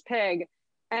 sexist pig.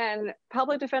 And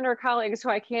public defender colleagues who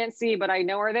I can't see, but I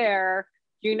know are there,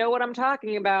 you know what I'm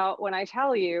talking about when I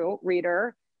tell you,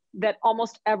 reader, that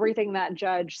almost everything that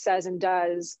judge says and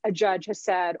does, a judge has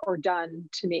said or done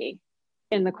to me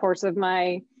in the course of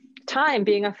my time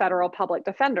being a federal public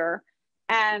defender.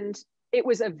 And it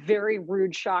was a very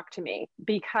rude shock to me,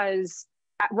 because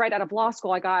right out of law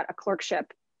school, I got a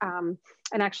clerkship. And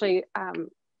actually,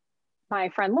 my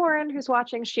friend Lauren, who's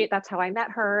watching, that's how I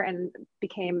met her and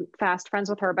became fast friends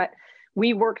with her. But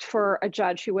we worked for a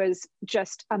judge who was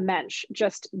just a mensch,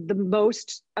 just the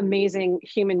most amazing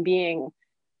human being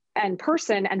and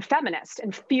person, and feminist,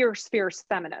 and fierce, fierce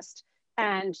feminist.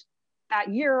 And that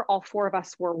year, all four of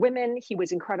us were women. He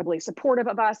was incredibly supportive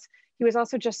of us. He was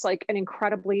also just like an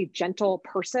incredibly gentle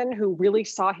person who really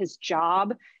saw his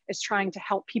job as trying to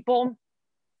help people.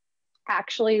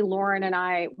 Actually, Lauren and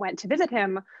I went to visit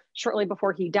him shortly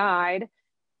before he died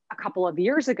a couple of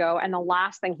years ago. And the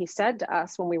last thing he said to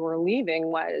us when we were leaving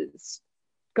was,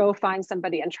 go find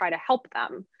somebody and try to help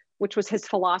them, which was his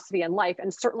philosophy in life,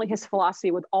 and certainly his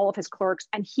philosophy with all of his clerks.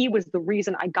 And he was the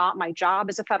reason I got my job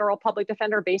as a federal public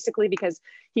defender, basically because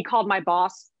he called my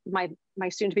boss, my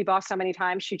soon-to-be boss, so many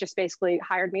times. She just basically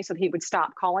hired me so that he would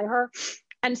stop calling her.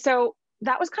 And so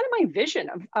that was kind of my vision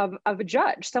of a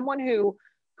judge, someone who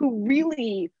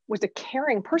really was a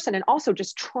caring person, and also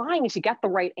just trying to get the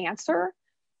right answer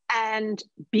and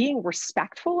being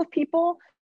respectful of people.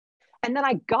 And then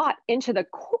I got into the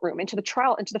courtroom, into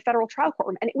the federal trial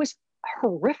courtroom, and it was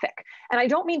horrific. And I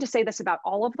don't mean to say this about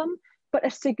all of them, but a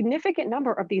significant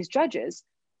number of these judges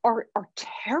are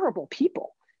terrible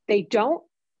people. They don't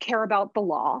care about the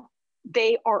law.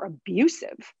 They are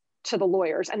abusive to the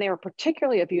lawyers, and they are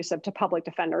particularly abusive to public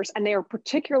defenders, and they are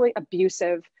particularly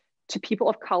abusive to people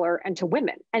of color and to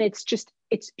women. And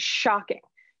it's shocking.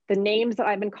 The names that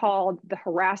I've been called, the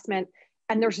harassment,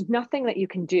 and there's nothing that you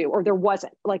can do, or there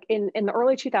wasn't. Like in the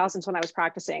early 2000s when I was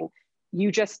practicing, you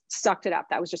just sucked it up.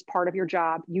 That was just part of your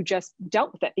job. You just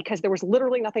dealt with it, because there was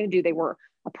literally nothing to do. They were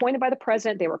appointed by the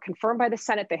president. They were confirmed by the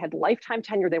Senate. They had lifetime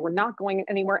tenure. They were not going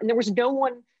anywhere. And there was no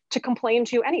one to complain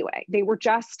to anyway. They were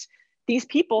just these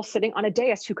people sitting on a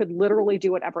dais who could literally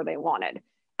do whatever they wanted.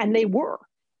 And they were.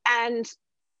 And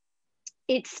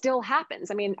it still happens.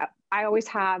 I mean, I always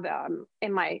have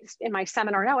in my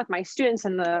seminar now with my students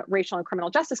in the racial and criminal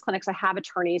justice clinics, I have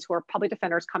attorneys who are public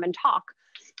defenders come and talk,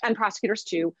 and prosecutors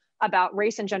too, about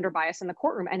race and gender bias in the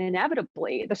courtroom. And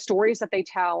inevitably, the stories that they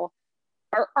tell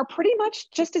are pretty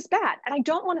much just as bad. And I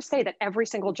don't want to say that every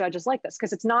single judge is like this,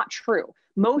 because it's not true.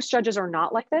 Most judges are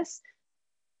not like this,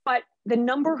 but the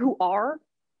number who are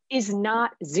is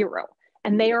not zero.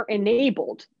 And they are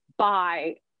enabled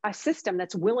by a system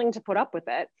that's willing to put up with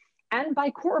it, and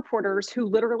by court reporters who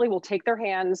literally will take their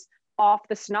hands off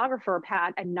the stenographer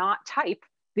pad and not type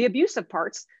the abusive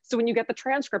parts. So when you get the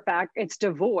transcript back, it's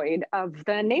devoid of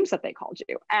the names that they called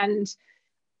you. And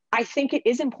I think it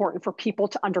is important for people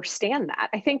to understand that.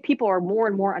 I think people are more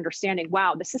and more understanding,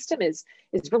 wow, the system is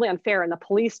really unfair, and the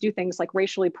police do things like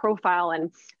racially profile,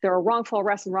 and there are wrongful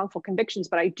arrests and wrongful convictions.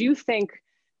 But I do think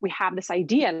we have this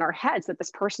idea in our heads that this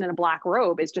person in a black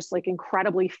robe is just like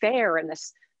incredibly fair, and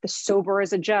the sober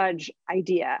as a judge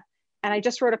idea. And I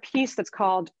just wrote a piece that's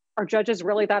called, "Are Judges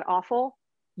Really That Awful?"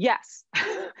 yes,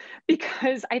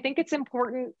 because I think it's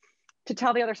important to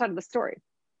tell the other side of the story.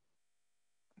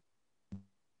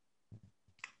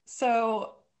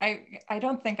 So I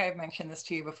don't think I've mentioned this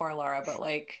to you before, Lara, but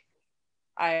like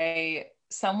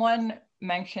someone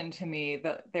mentioned to me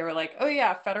that they were like, oh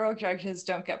yeah, federal judges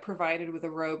don't get provided with a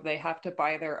robe. They have to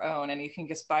buy their own, and you can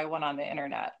just buy one on the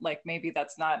internet. Like maybe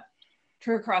that's not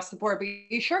true across the board, but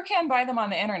you sure can buy them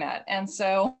on the internet. And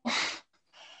so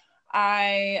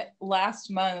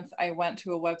last month I went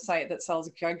to a website that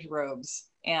sells judge robes,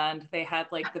 and they had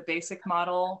like the basic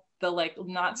model, the like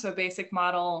not so basic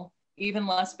model, even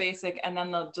less basic, and then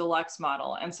the deluxe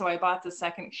model. And so I bought the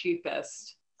second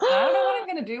cheapest. And I don't know what I'm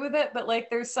going to do with it, but like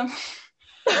there's some,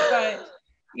 but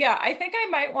yeah, I think I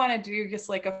might want to do just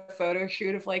like a photo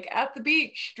shoot of like at the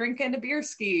beach, drinking a beer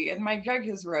ski in my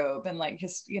judge's robe, and like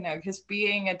just, you know, just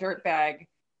being a dirtbag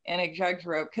in a judge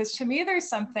robe. Because to me, there's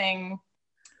something,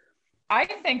 I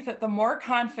think that the more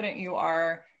confident you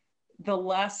are, the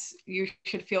less you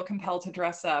should feel compelled to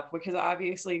dress up, which is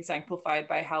obviously exemplified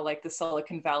by how like the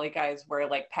Silicon Valley guys wear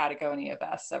like Patagonia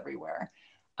vests everywhere.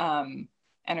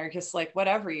 And are just like,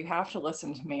 whatever, you have to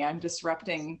listen to me. I'm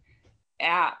disrupting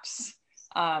apps.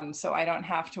 So I don't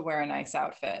have to wear a nice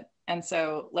outfit. And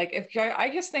so like, I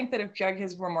just think that if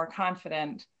judges were more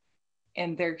confident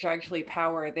in their judgely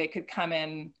power, they could come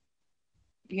in,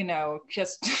 you know,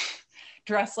 just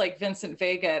dress like Vincent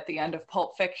Vega at the end of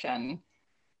Pulp Fiction.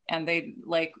 And they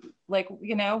like,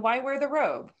 you know, why wear the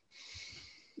robe?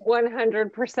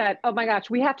 100%. Oh my gosh,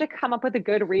 we have to come up with a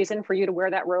good reason for you to wear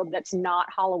that robe that's not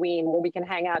Halloween, where we can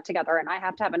hang out together, and I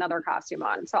have to have another costume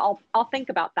on. So I'll think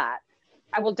about that.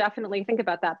 I will definitely think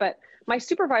about that. But my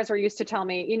supervisor used to tell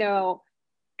me, you know,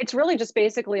 it's really just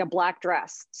basically a black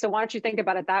dress. So why don't you think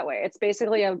about it that way? It's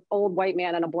basically an old white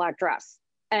man in a black dress.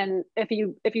 And if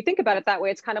you think about it that way,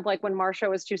 it's kind of like when Marsha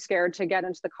was too scared to get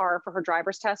into the car for her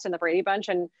driver's test in the Brady Bunch,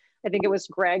 and I think it was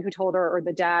Greg who told her, or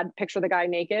the dad, picture the guy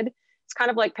naked. It's kind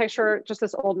of like picture just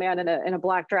this old man in a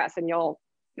black dress, and you'll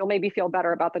maybe feel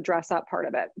better about the dress up part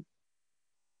of it.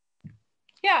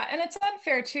 Yeah, and it's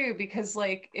unfair too, because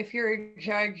like if you're a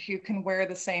judge, you can wear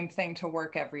the same thing to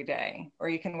work every day, or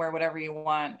you can wear whatever you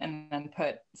want and then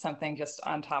put something just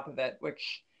on top of it,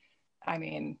 which, I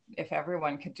mean, if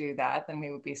everyone could do that, then we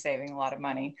would be saving a lot of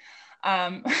money.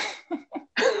 But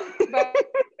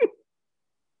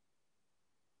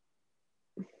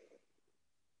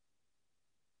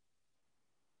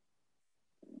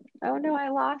oh no, I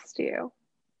lost you.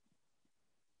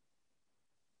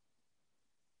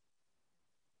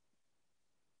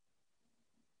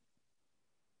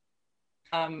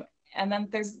 And then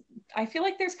I feel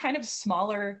like there's kind of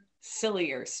smaller,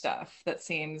 sillier stuff that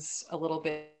seems a little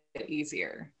bit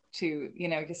easier to, you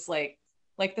know, just like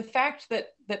the fact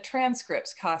that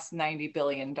transcripts cost $90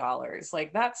 billion,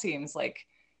 like that seems like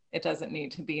it doesn't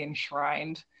need to be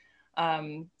enshrined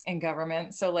in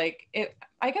government. So like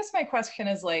I guess my question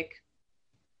is like,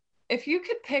 if you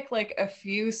could pick like a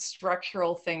few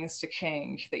structural things to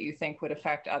change that you think would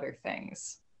affect other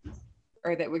things,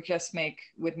 or that would just make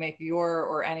your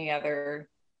or any other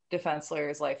defense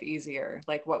lawyer's life easier,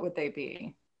 like what would they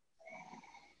be?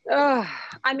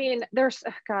 I mean, God,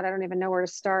 I don't even know where to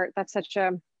start. That's such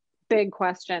a big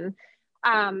question.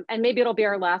 And maybe it'll be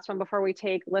our last one before we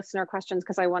take listener questions,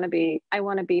 because I want to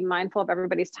be mindful of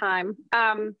everybody's time.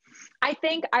 I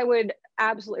think I would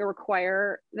absolutely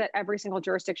require that every single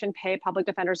jurisdiction pay public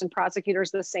defenders and prosecutors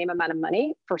the same amount of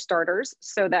money, for starters,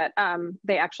 so that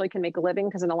they actually can make a living,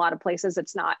 because in a lot of places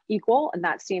it's not equal, and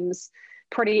that seems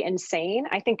pretty insane.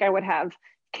 I think I would have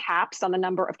caps on the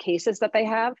number of cases that they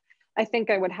have. I think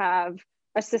I would have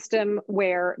a system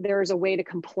where there's a way to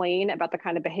complain about the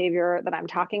kind of behavior that I'm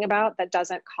talking about that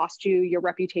doesn't cost you your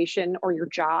reputation or your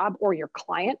job or your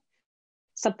client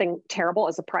something terrible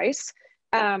as a price.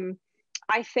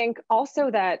 I think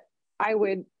also that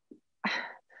there's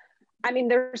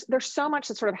so much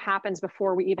that sort of happens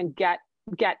before we even get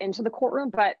into the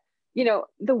courtroom, but you know,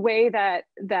 the way that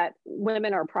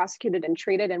women are prosecuted and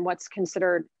treated and what's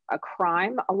considered a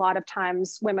crime, a lot of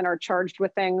times women are charged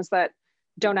with things that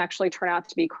don't actually turn out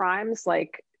to be crimes,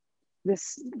 like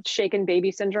this shaken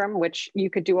baby syndrome, which you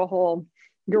could do a whole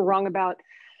You're Wrong About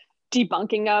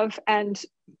debunking of, and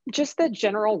just the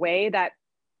general way that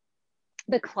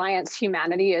the client's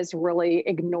humanity is really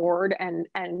ignored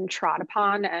and trod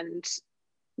upon. And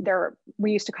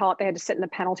we used to call it, they had to sit in the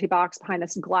penalty box behind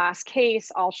this glass case,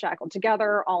 all shackled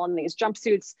together, all in these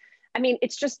jumpsuits. I mean,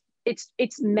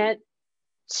 it's meant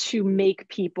to make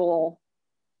people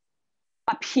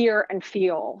appear and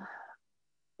feel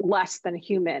less than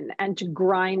human, and to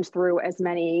grind through as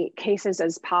many cases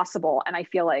as possible. And I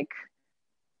feel like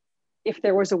if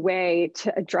there was a way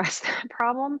to address that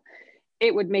problem,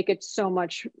 it would make it so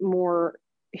much more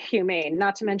humane,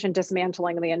 not to mention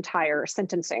dismantling the entire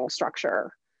sentencing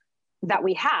structure that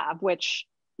we have, which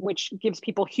gives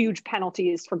people huge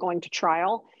penalties for going to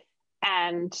trial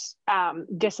and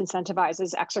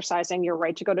disincentivizes exercising your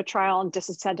right to go to trial and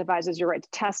disincentivizes your right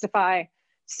to testify.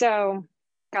 So,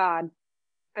 God,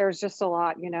 there's just a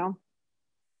lot, you know?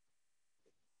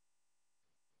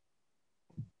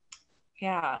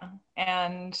 Yeah.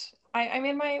 And I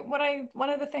mean, one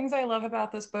of the things I love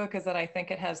about this book is that I think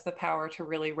it has the power to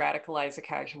really radicalize a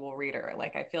casual reader.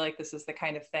 Like, I feel like this is the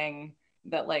kind of thing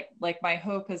that like my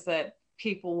hope is that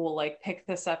people will like pick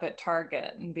this up at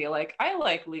Target and be like, I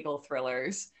like legal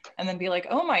thrillers, and then be like,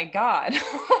 oh my God.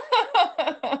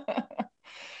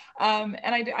 And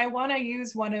I want to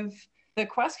use one of the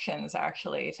questions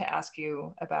actually to ask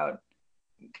you about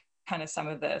kind of some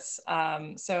of this.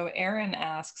 So Erin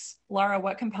asks, Lara,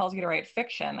 what compels you to write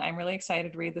fiction? I'm really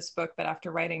excited to read this book, but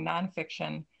after writing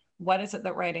nonfiction, what is it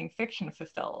that writing fiction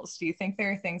fulfills? Do you think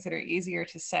there are things that are easier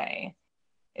to say?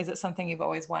 Is it something you've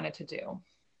always wanted to do?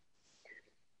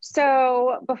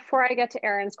 So before I get to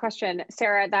Erin's question,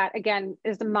 Sarah, that again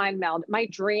is the mind meld. My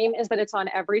dream is that it's on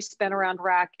every spin around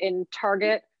rack in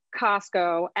Target,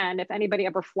 Costco, and if anybody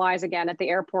ever flies again at the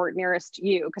airport nearest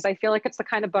you, because I feel like it's the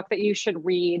kind of book that you should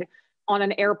read on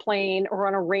an airplane or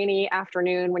on a rainy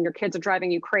afternoon when your kids are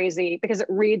driving you crazy, because it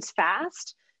reads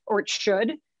fast, or it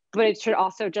should, but it should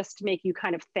also just make you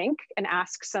kind of think and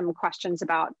ask some questions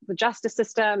about the justice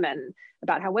system and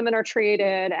about how women are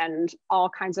treated and all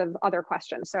kinds of other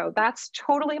questions. So that's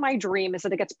totally my dream, is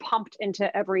that it gets pumped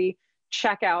into every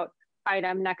checkout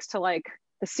item next to like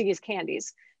the C's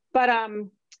candies. But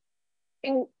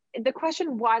in the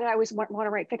question, why did I always want to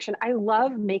write fiction? I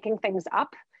love making things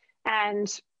up. And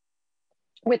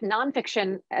with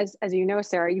nonfiction, as you know,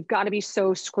 Sarah, you've got to be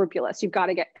so scrupulous. You've got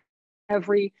to get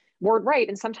every word right.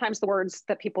 And sometimes the words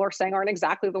that people are saying aren't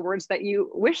exactly the words that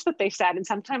you wish that they said. And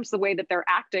sometimes the way that they're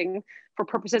acting for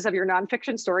purposes of your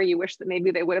nonfiction story, you wish that maybe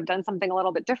they would have done something a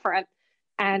little bit different.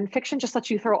 And fiction just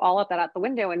lets you throw all of that out the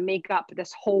window and make up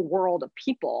this whole world of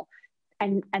people.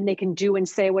 And they can do and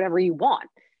say whatever you want.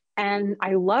 And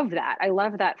I love that. I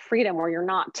love that freedom where you're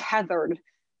not tethered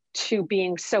to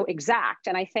being so exact.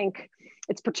 And I think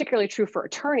it's particularly true for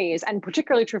attorneys and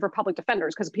particularly true for public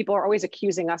defenders, because people are always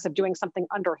accusing us of doing something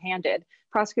underhanded.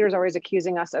 Prosecutors are always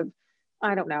accusing us of,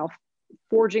 I don't know,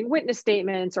 forging witness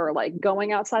statements or like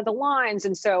going outside the lines.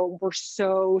 And so we're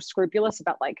so scrupulous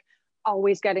about like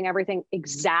always getting everything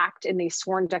exact in these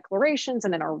sworn declarations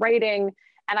and in our writing.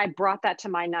 And I brought that to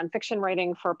my nonfiction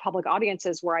writing for public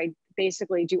audiences, where I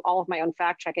basically do all of my own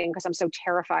fact checking because I'm so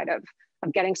terrified of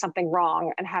getting something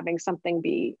wrong and having something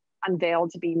be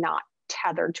unveiled to be not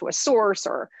tethered to a source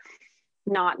or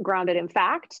not grounded in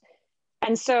fact.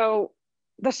 And so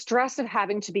the stress of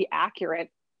having to be accurate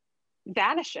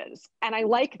vanishes. And I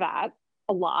like that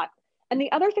a lot. And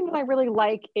the other thing that I really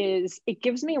like is it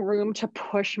gives me room to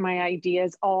push my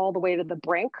ideas all the way to the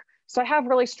brink. So I have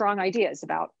really strong ideas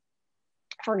about,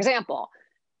 for example,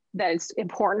 that it's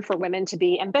important for women to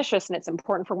be ambitious and it's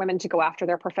important for women to go after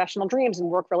their professional dreams and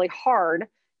work really hard,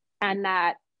 and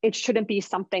that it shouldn't be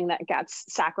something that gets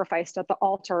sacrificed at the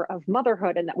altar of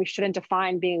motherhood, and that we shouldn't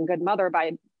define being a good mother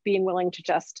by being willing to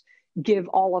just give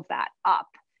all of that up.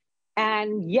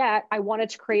 And yet I wanted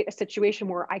to create a situation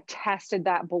where I tested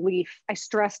that belief. I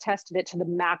stress tested it to the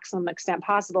maximum extent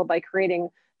possible by creating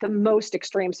the most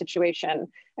extreme situation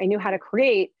I knew how to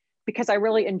create, because I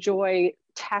really enjoy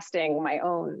testing my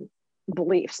own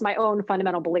beliefs, my own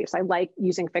fundamental beliefs. I like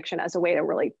using fiction as a way to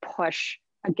really push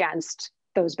against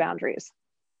those boundaries.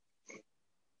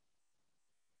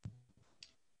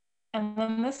 And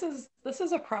then this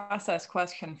is a process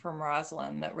question from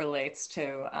Rosalind that relates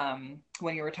to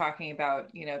when you were talking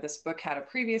about, you know, this book had a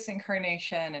previous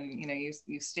incarnation and, you know,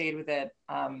 you stayed with it.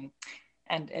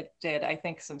 And it did, I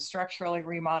think, some structural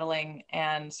remodeling.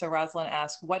 And so Rosalind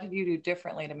asked, what did you do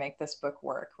differently to make this book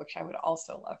work? Which I would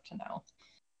also love to know.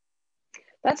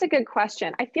 That's a good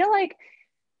question. I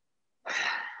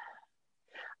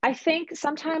think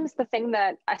sometimes the thing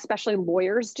that especially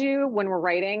lawyers do when we're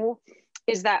writing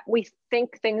is that we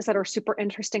think things that are super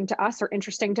interesting to us are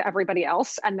interesting to everybody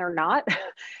else, and they're not.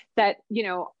 That, you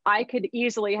know, I could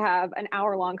easily have an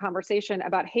hour-long conversation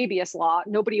about habeas law.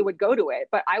 Nobody would go to it,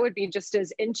 but I would be just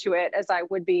as into it as I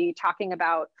would be talking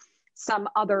about some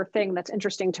other thing that's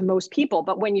interesting to most people.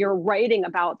 But when you're writing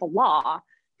about the law,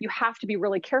 you have to be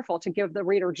really careful to give the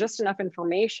reader just enough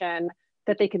information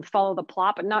that they can follow the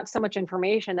plot, but not so much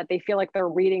information that they feel like they're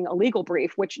reading a legal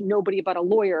brief, which nobody but a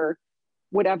lawyer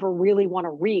would ever really want to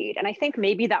read. And I think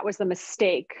maybe that was the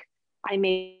mistake I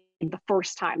made the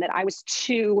first time, that I was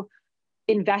too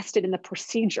invested in the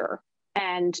procedure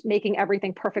and making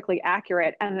everything perfectly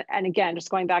accurate. And again, just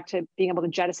going back to being able to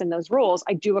jettison those rules,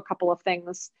 I do a couple of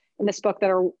things in this book that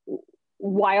are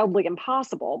wildly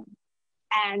impossible.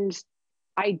 And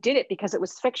I did it because it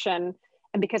was fiction,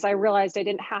 and because I realized I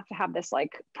didn't have to have this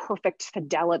like perfect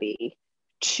fidelity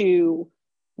to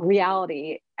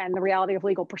reality and the reality of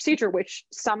legal procedure, which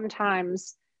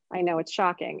sometimes, I know it's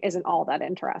shocking, isn't all that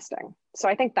interesting. So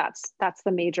I think that's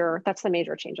the major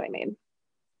change I made.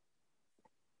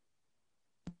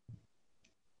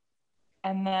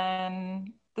 And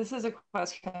then this is a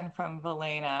question from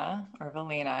Valena, or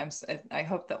Valena. I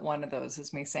hope that one of those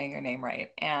is me saying your name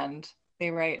right. And they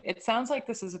write, it sounds like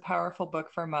this is a powerful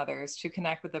book for mothers to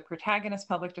connect with the protagonist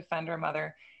public defender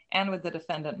mother and with the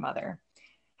defendant mother.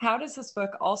 How does this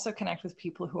book also connect with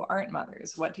people who aren't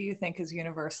mothers? What do you think is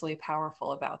universally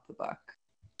powerful about the book?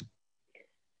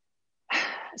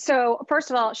 So first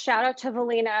of all, shout out to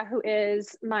Valena, who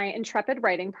is my intrepid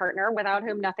writing partner, without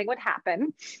whom nothing would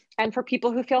happen. And for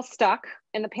people who feel stuck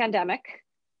in the pandemic,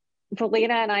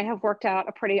 Valena and I have worked out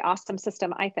a pretty awesome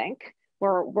system, I think.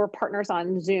 We're partners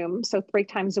on Zoom. So 3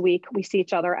 times a week, we see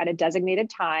each other at a designated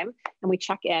time and we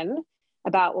check in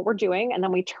about what we're doing. And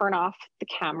then we turn off the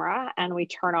camera and we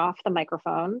turn off the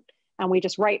microphone and we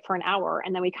just write for an hour.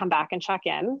 And then we come back and check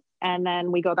in and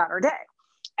then we go about our day.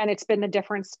 And it's been the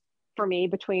difference for me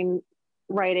between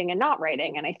writing and not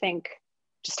writing. And I think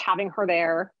just having her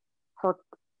there, her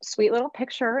sweet little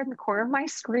picture in the corner of my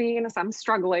screen as I'm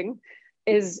struggling,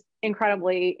 is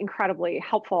incredibly, incredibly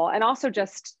helpful. And also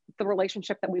just the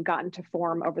relationship that we've gotten to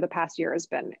form over the past year has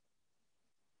been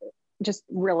just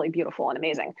really beautiful and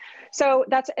amazing. So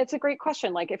it's a great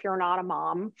question. Like, if you're not a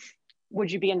mom,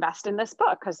 would you be invested in this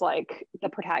book? Because like the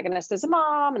protagonist is a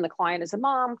mom and the client is a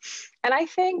mom. And I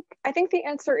think the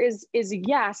answer is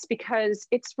yes, because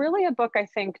it's really a book, I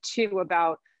think, too,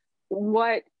 about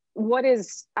what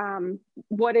is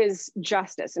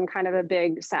justice in kind of a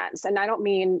big sense. And I don't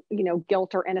mean,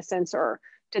 guilt or innocence or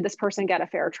did this person get a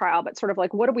fair trial, but sort of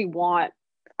like, what do we want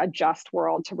a just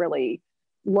world to really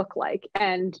look like?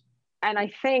 And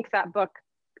I think that book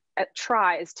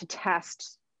tries to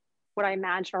test what I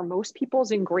imagine are most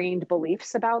people's ingrained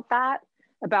beliefs about that,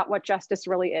 about what justice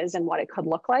really is and what it could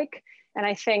look like. And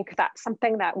I think that's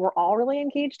something that we're all really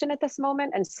engaged in at this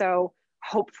moment. And so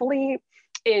hopefully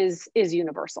is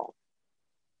universal.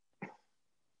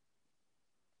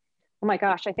 Oh my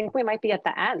gosh, I think we might be at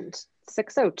the end.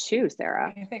 6:02,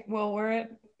 Sarah. I think, well, we're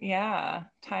at,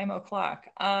 time o'clock.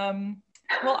 Can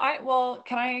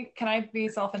I be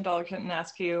self-indulgent and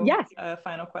ask you a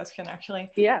final question,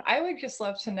 actually? Yeah. I would just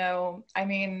love to know,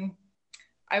 I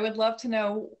would love to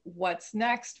know what's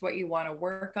next, what you want to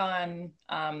work on,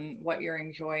 what you're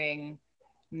enjoying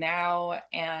now,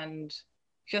 and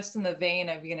just in the vein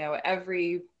of,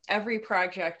 every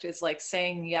project is like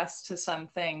saying yes to some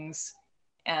things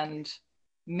and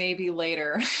maybe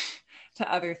later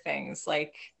to other things.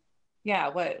 Like,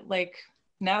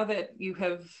 now that you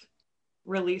have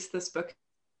released this book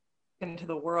into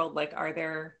the world, like, are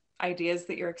there ideas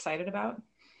that you're excited about?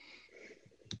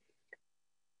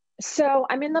 So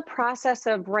I'm in the process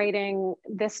of writing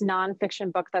this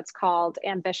nonfiction book that's called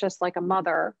Ambitious Like a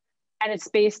Mother. And it's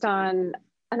based on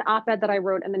an op-ed that I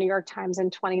wrote in the New York Times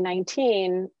in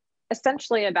 2019,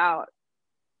 essentially about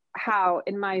how,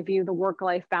 in my view, the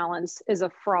work-life balance is a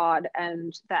fraud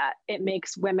and that it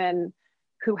makes women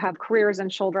who have careers and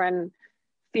children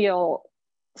feel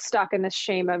stuck in this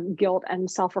shame of guilt and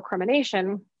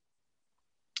self-recrimination.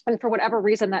 And for whatever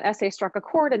reason, that essay struck a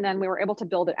chord, and then we were able to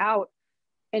build it out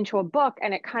into a book,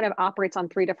 and it kind of operates on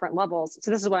 3 different levels.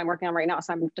 So this is what I'm working on right now.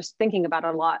 So I'm just thinking about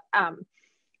it a lot.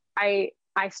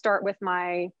 I start with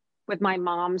my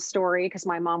mom's story, because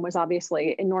my mom was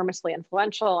obviously enormously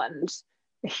influential and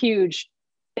a huge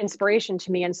inspiration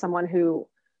to me, and someone who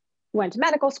went to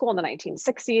medical school in the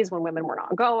 1960s when women were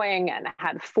not going, and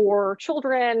had 4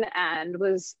 children and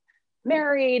was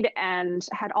married and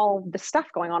had all this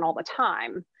stuff going on all the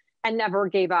time and never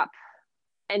gave up,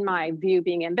 in my view,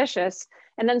 being ambitious.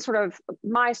 And then sort of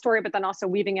my story, but then also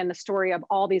weaving in the story of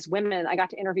all these women. I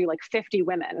got to interview like 50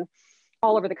 women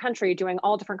all over the country doing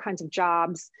all different kinds of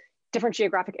jobs, different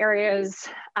geographic areas,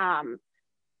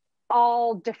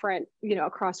 all different,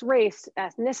 across race,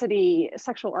 ethnicity,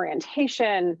 sexual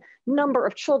orientation, number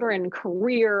of children,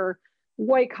 career,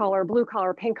 white collar, blue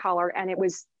collar, pink collar.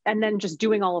 And then just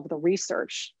doing all of the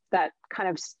research that kind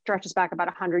of stretches back about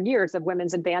 100 years of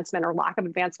women's advancement or lack of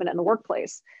advancement in the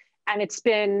workplace. And it's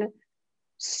been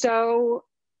so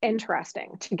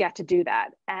interesting to get to do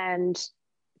that and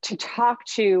to talk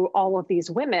to all of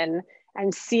these women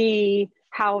and see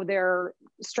how they're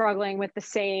struggling with the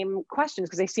same questions,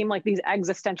 because they seem like these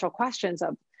existential questions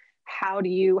of how do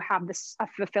you have this a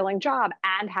fulfilling job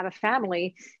and have a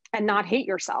family and not hate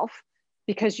yourself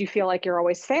because you feel like you're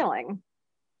always failing.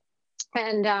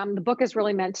 And the book is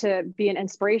really meant to be an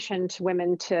inspiration to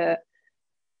women, to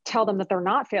tell them that they're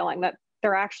not failing, that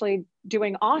they're actually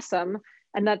doing awesome,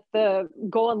 and that the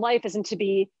goal in life isn't to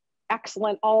be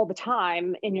excellent all the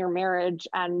time in your marriage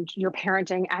and your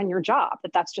parenting and your job,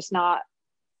 that that's just not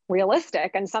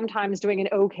realistic. And sometimes doing an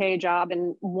okay job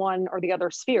in one or the other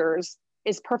spheres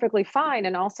is perfectly fine.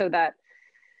 And also that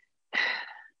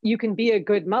you can be a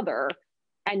good mother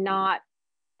and not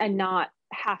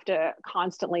have to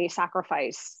constantly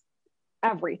sacrifice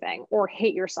everything or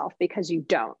hate yourself because you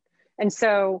don't. And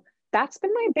so that's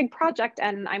been my big project,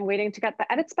 and I'm waiting to get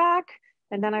the edits back,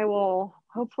 and then I will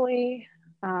hopefully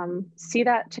see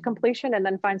that to completion and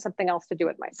then find something else to do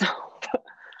with myself.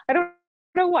 I don't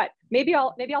know what. Maybe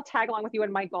I'll tag along with you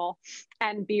and Michael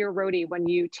and be your roadie when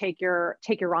you take your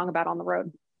wrong about on the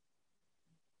road.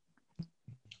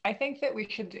 I think that we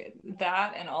should do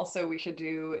that, and also we should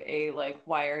do a like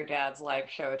Why Are Dads live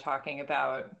show talking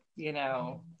about, you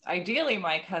know, ideally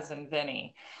my cousin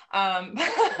Vinny.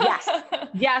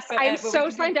 Yes, I'm so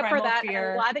signed up for that. And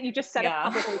I'm glad that you just said it Yeah.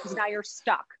 publicly, because now you're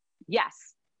stuck.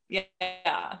 Yes.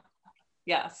 Yeah.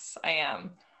 Yes, I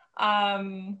am.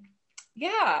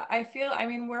 Yeah, I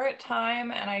mean, we're at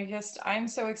time, and I'm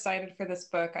so excited for this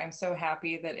book. I'm so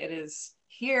happy that it is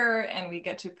here and we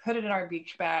get to put it in our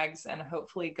beach bags and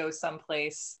hopefully go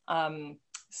someplace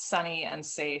sunny and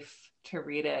safe to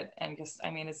read it. And just,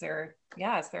 I mean, is there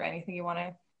anything you want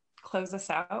to close us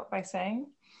out by saying?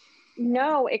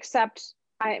 No, except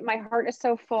my heart is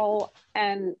so full,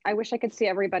 and I wish I could see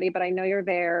everybody, but I know you're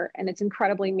there, and it's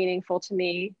incredibly meaningful to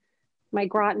me. My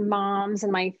Groton moms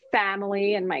and my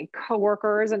family and my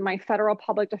coworkers and my federal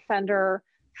public defender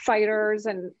fighters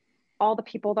and all the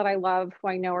people that I love who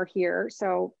I know are here.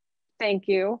 So thank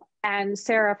you. And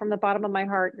Sarah, from the bottom of my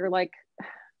heart, you're like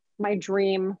my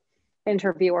dream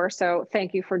interviewer. So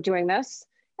thank you for doing this.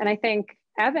 And I think,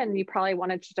 Evan, you probably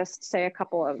wanted to just say a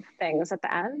couple of things at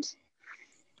the end.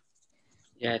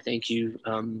 Yeah, thank you.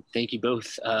 Thank you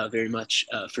both very much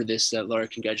for this. Lara,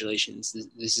 congratulations.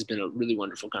 This has been a really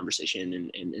wonderful conversation.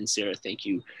 And Sarah, thank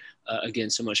you again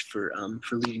so much for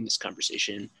leading this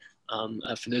conversation.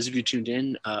 For those of you tuned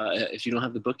in, if you don't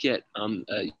have the book yet,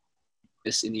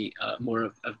 miss any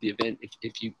more of the event,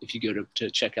 if you go to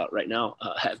check out right now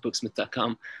at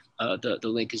booksmith.com, the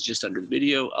link is just under the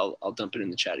video. I'll dump it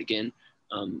in the chat again.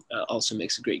 Also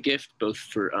makes a great gift, both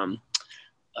for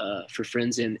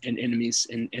friends and enemies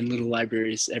and little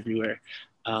libraries everywhere.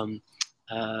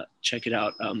 Check it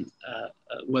out,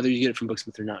 whether you get it from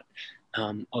Booksmith or not.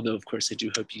 Although, of course, I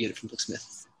do hope you get it from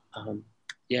Booksmith.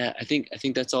 Yeah, I think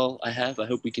that's all I have. I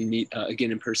hope we can meet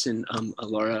again in person,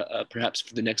 Lara, perhaps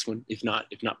for the next one, if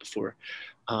not before.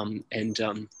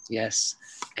 Yes,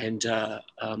 and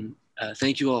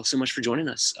thank you all so much for joining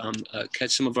us.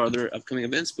 Catch some of our other upcoming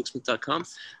events, booksmith.com.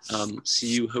 See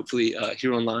you hopefully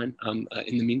here online.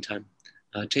 In the meantime,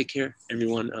 take care,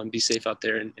 everyone. Be safe out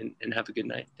there and have a good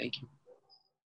night. Thank you.